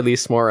we can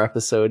release more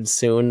episodes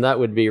soon. That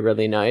would be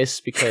really nice,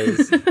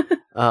 because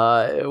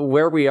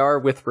where we are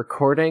with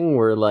recording,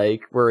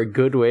 we're a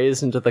good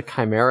ways into the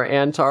Chimera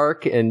Ant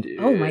arc, and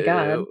oh my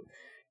god.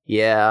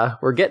 Yeah,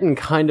 we're getting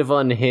kind of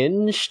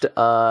unhinged,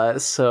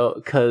 cause,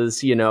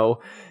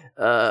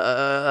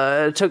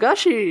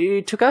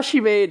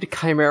 Togashi made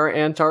Chimera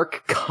Ant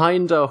arc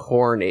kinda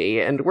horny,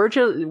 and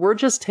we're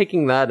just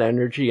taking that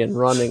energy and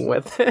running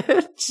with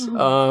it.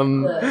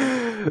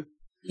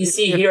 You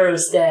see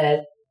Hero's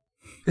dad.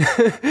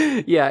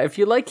 Yeah, if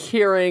you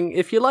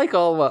like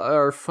all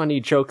our funny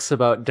jokes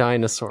about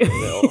dinosaur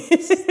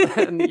milfs,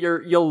 then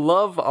you'll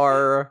love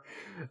our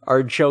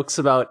jokes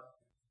about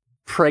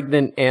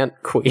pregnant ant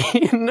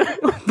queen.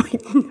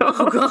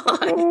 Oh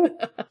god.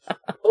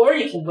 Or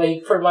you can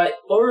wait for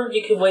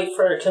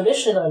a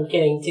commission I'm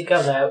getting to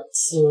come out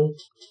soon.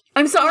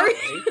 I'm sorry.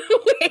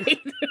 Wait.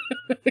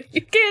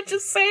 You can't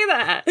just say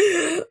that.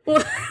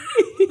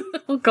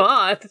 Oh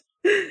god.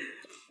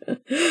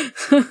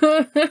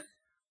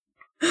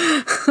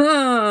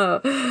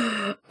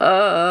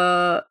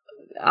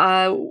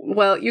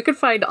 Well, you can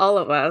find all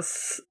of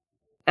us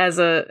as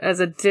a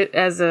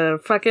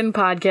fucking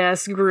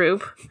podcast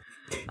group.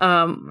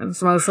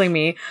 It's mostly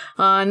me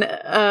on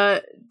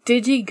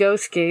Digi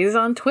Ghost Gaze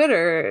on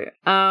Twitter.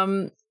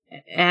 And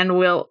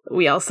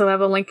we also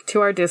have a link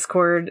to our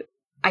Discord.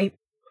 We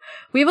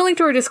have a link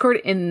to our Discord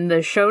in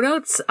the show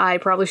notes. I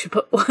probably should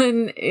put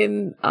one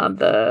in on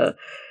the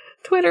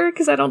Twitter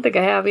because I don't think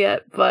I have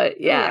yet.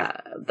 But yeah.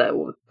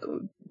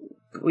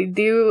 We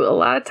do a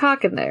lot of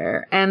talking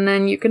there. And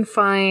then you can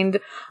find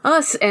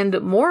us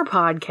and more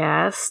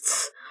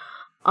podcasts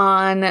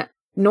on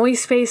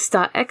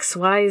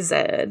Noisepace.xyz,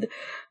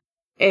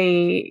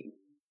 a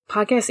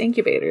podcast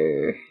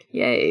incubator.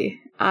 Yay.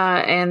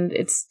 And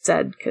it's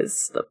said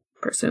because the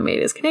person who made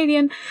it is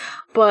Canadian.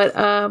 But,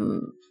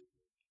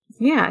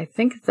 yeah, I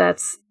think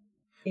that's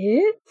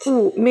it.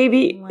 Ooh,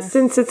 maybe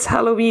since it's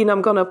Halloween,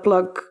 I'm gonna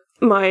plug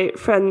my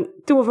friend.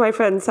 Two of my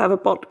friends have a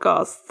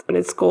podcast, and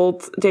it's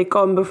called They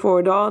Come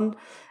Before Dawn,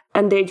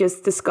 and they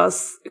just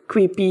discuss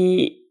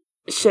creepy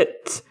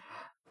shit,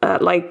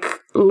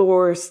 like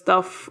lore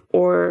stuff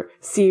or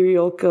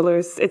serial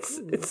killers. It's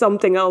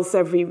something else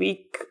every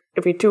week,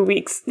 every 2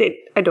 weeks.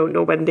 I don't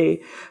know when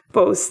they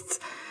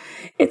post.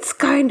 It's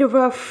kind of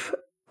rough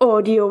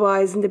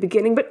audio-wise in the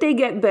beginning, but they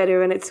get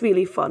better, and it's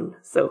really fun.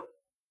 So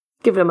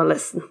give them a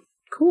listen.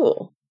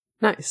 Cool.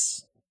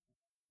 Nice.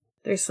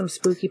 There's some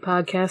spooky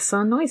podcasts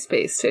on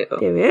Noisepace, too.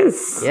 There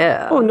is.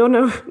 Yeah. Oh,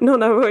 no,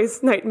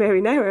 Roy's Nightmare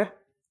in Error.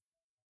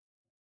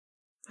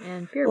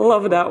 And Fear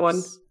Love People. that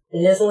one.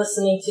 And is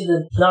listening to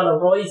the Nana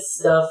Roy's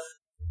stuff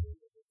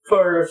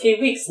for a few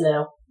weeks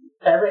now.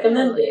 I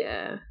recommend it.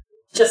 Yeah.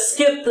 Just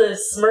skip the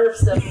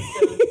Smurfs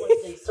episode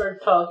when they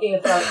start talking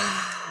about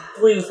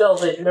Blue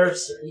Velvet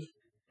Nursery.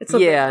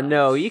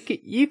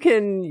 You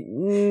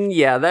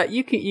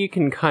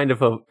can kind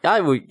of,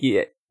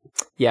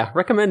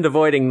 recommend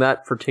avoiding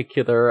that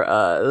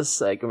particular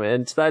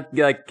segment.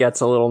 That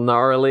gets a little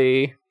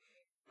gnarly.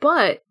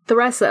 But the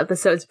rest of the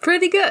episode's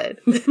pretty good.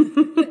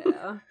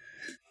 Yeah.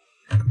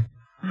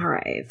 All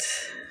right.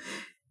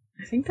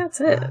 I think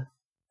that's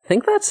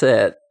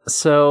it.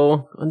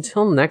 So,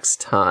 until next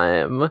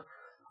time,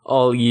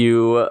 all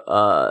you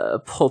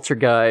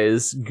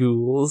poltergeist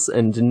ghouls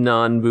and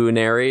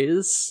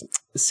non-boonaries,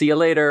 see you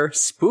later.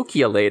 Spook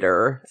you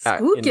later.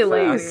 Spook you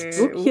later.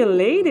 Spook you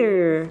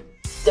later.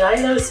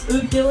 Dino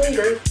spook you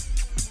later.